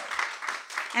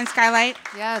and Skylight.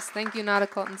 Yes, thank you,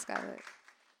 Nautical and Skylight.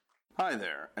 Hi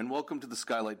there, and welcome to the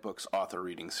Skylight Books author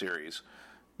reading series.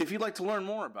 If you'd like to learn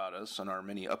more about us and our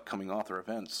many upcoming author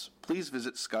events, please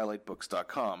visit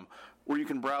skylightbooks.com, where you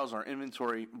can browse our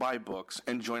inventory, buy books,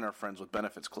 and join our Friends with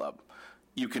Benefits Club.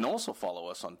 You can also follow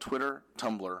us on Twitter,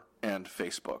 Tumblr, and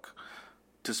Facebook.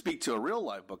 To speak to a real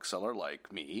live bookseller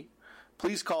like me,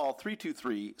 please call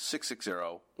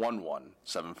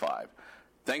 323-660-1175.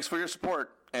 Thanks for your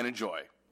support, and enjoy.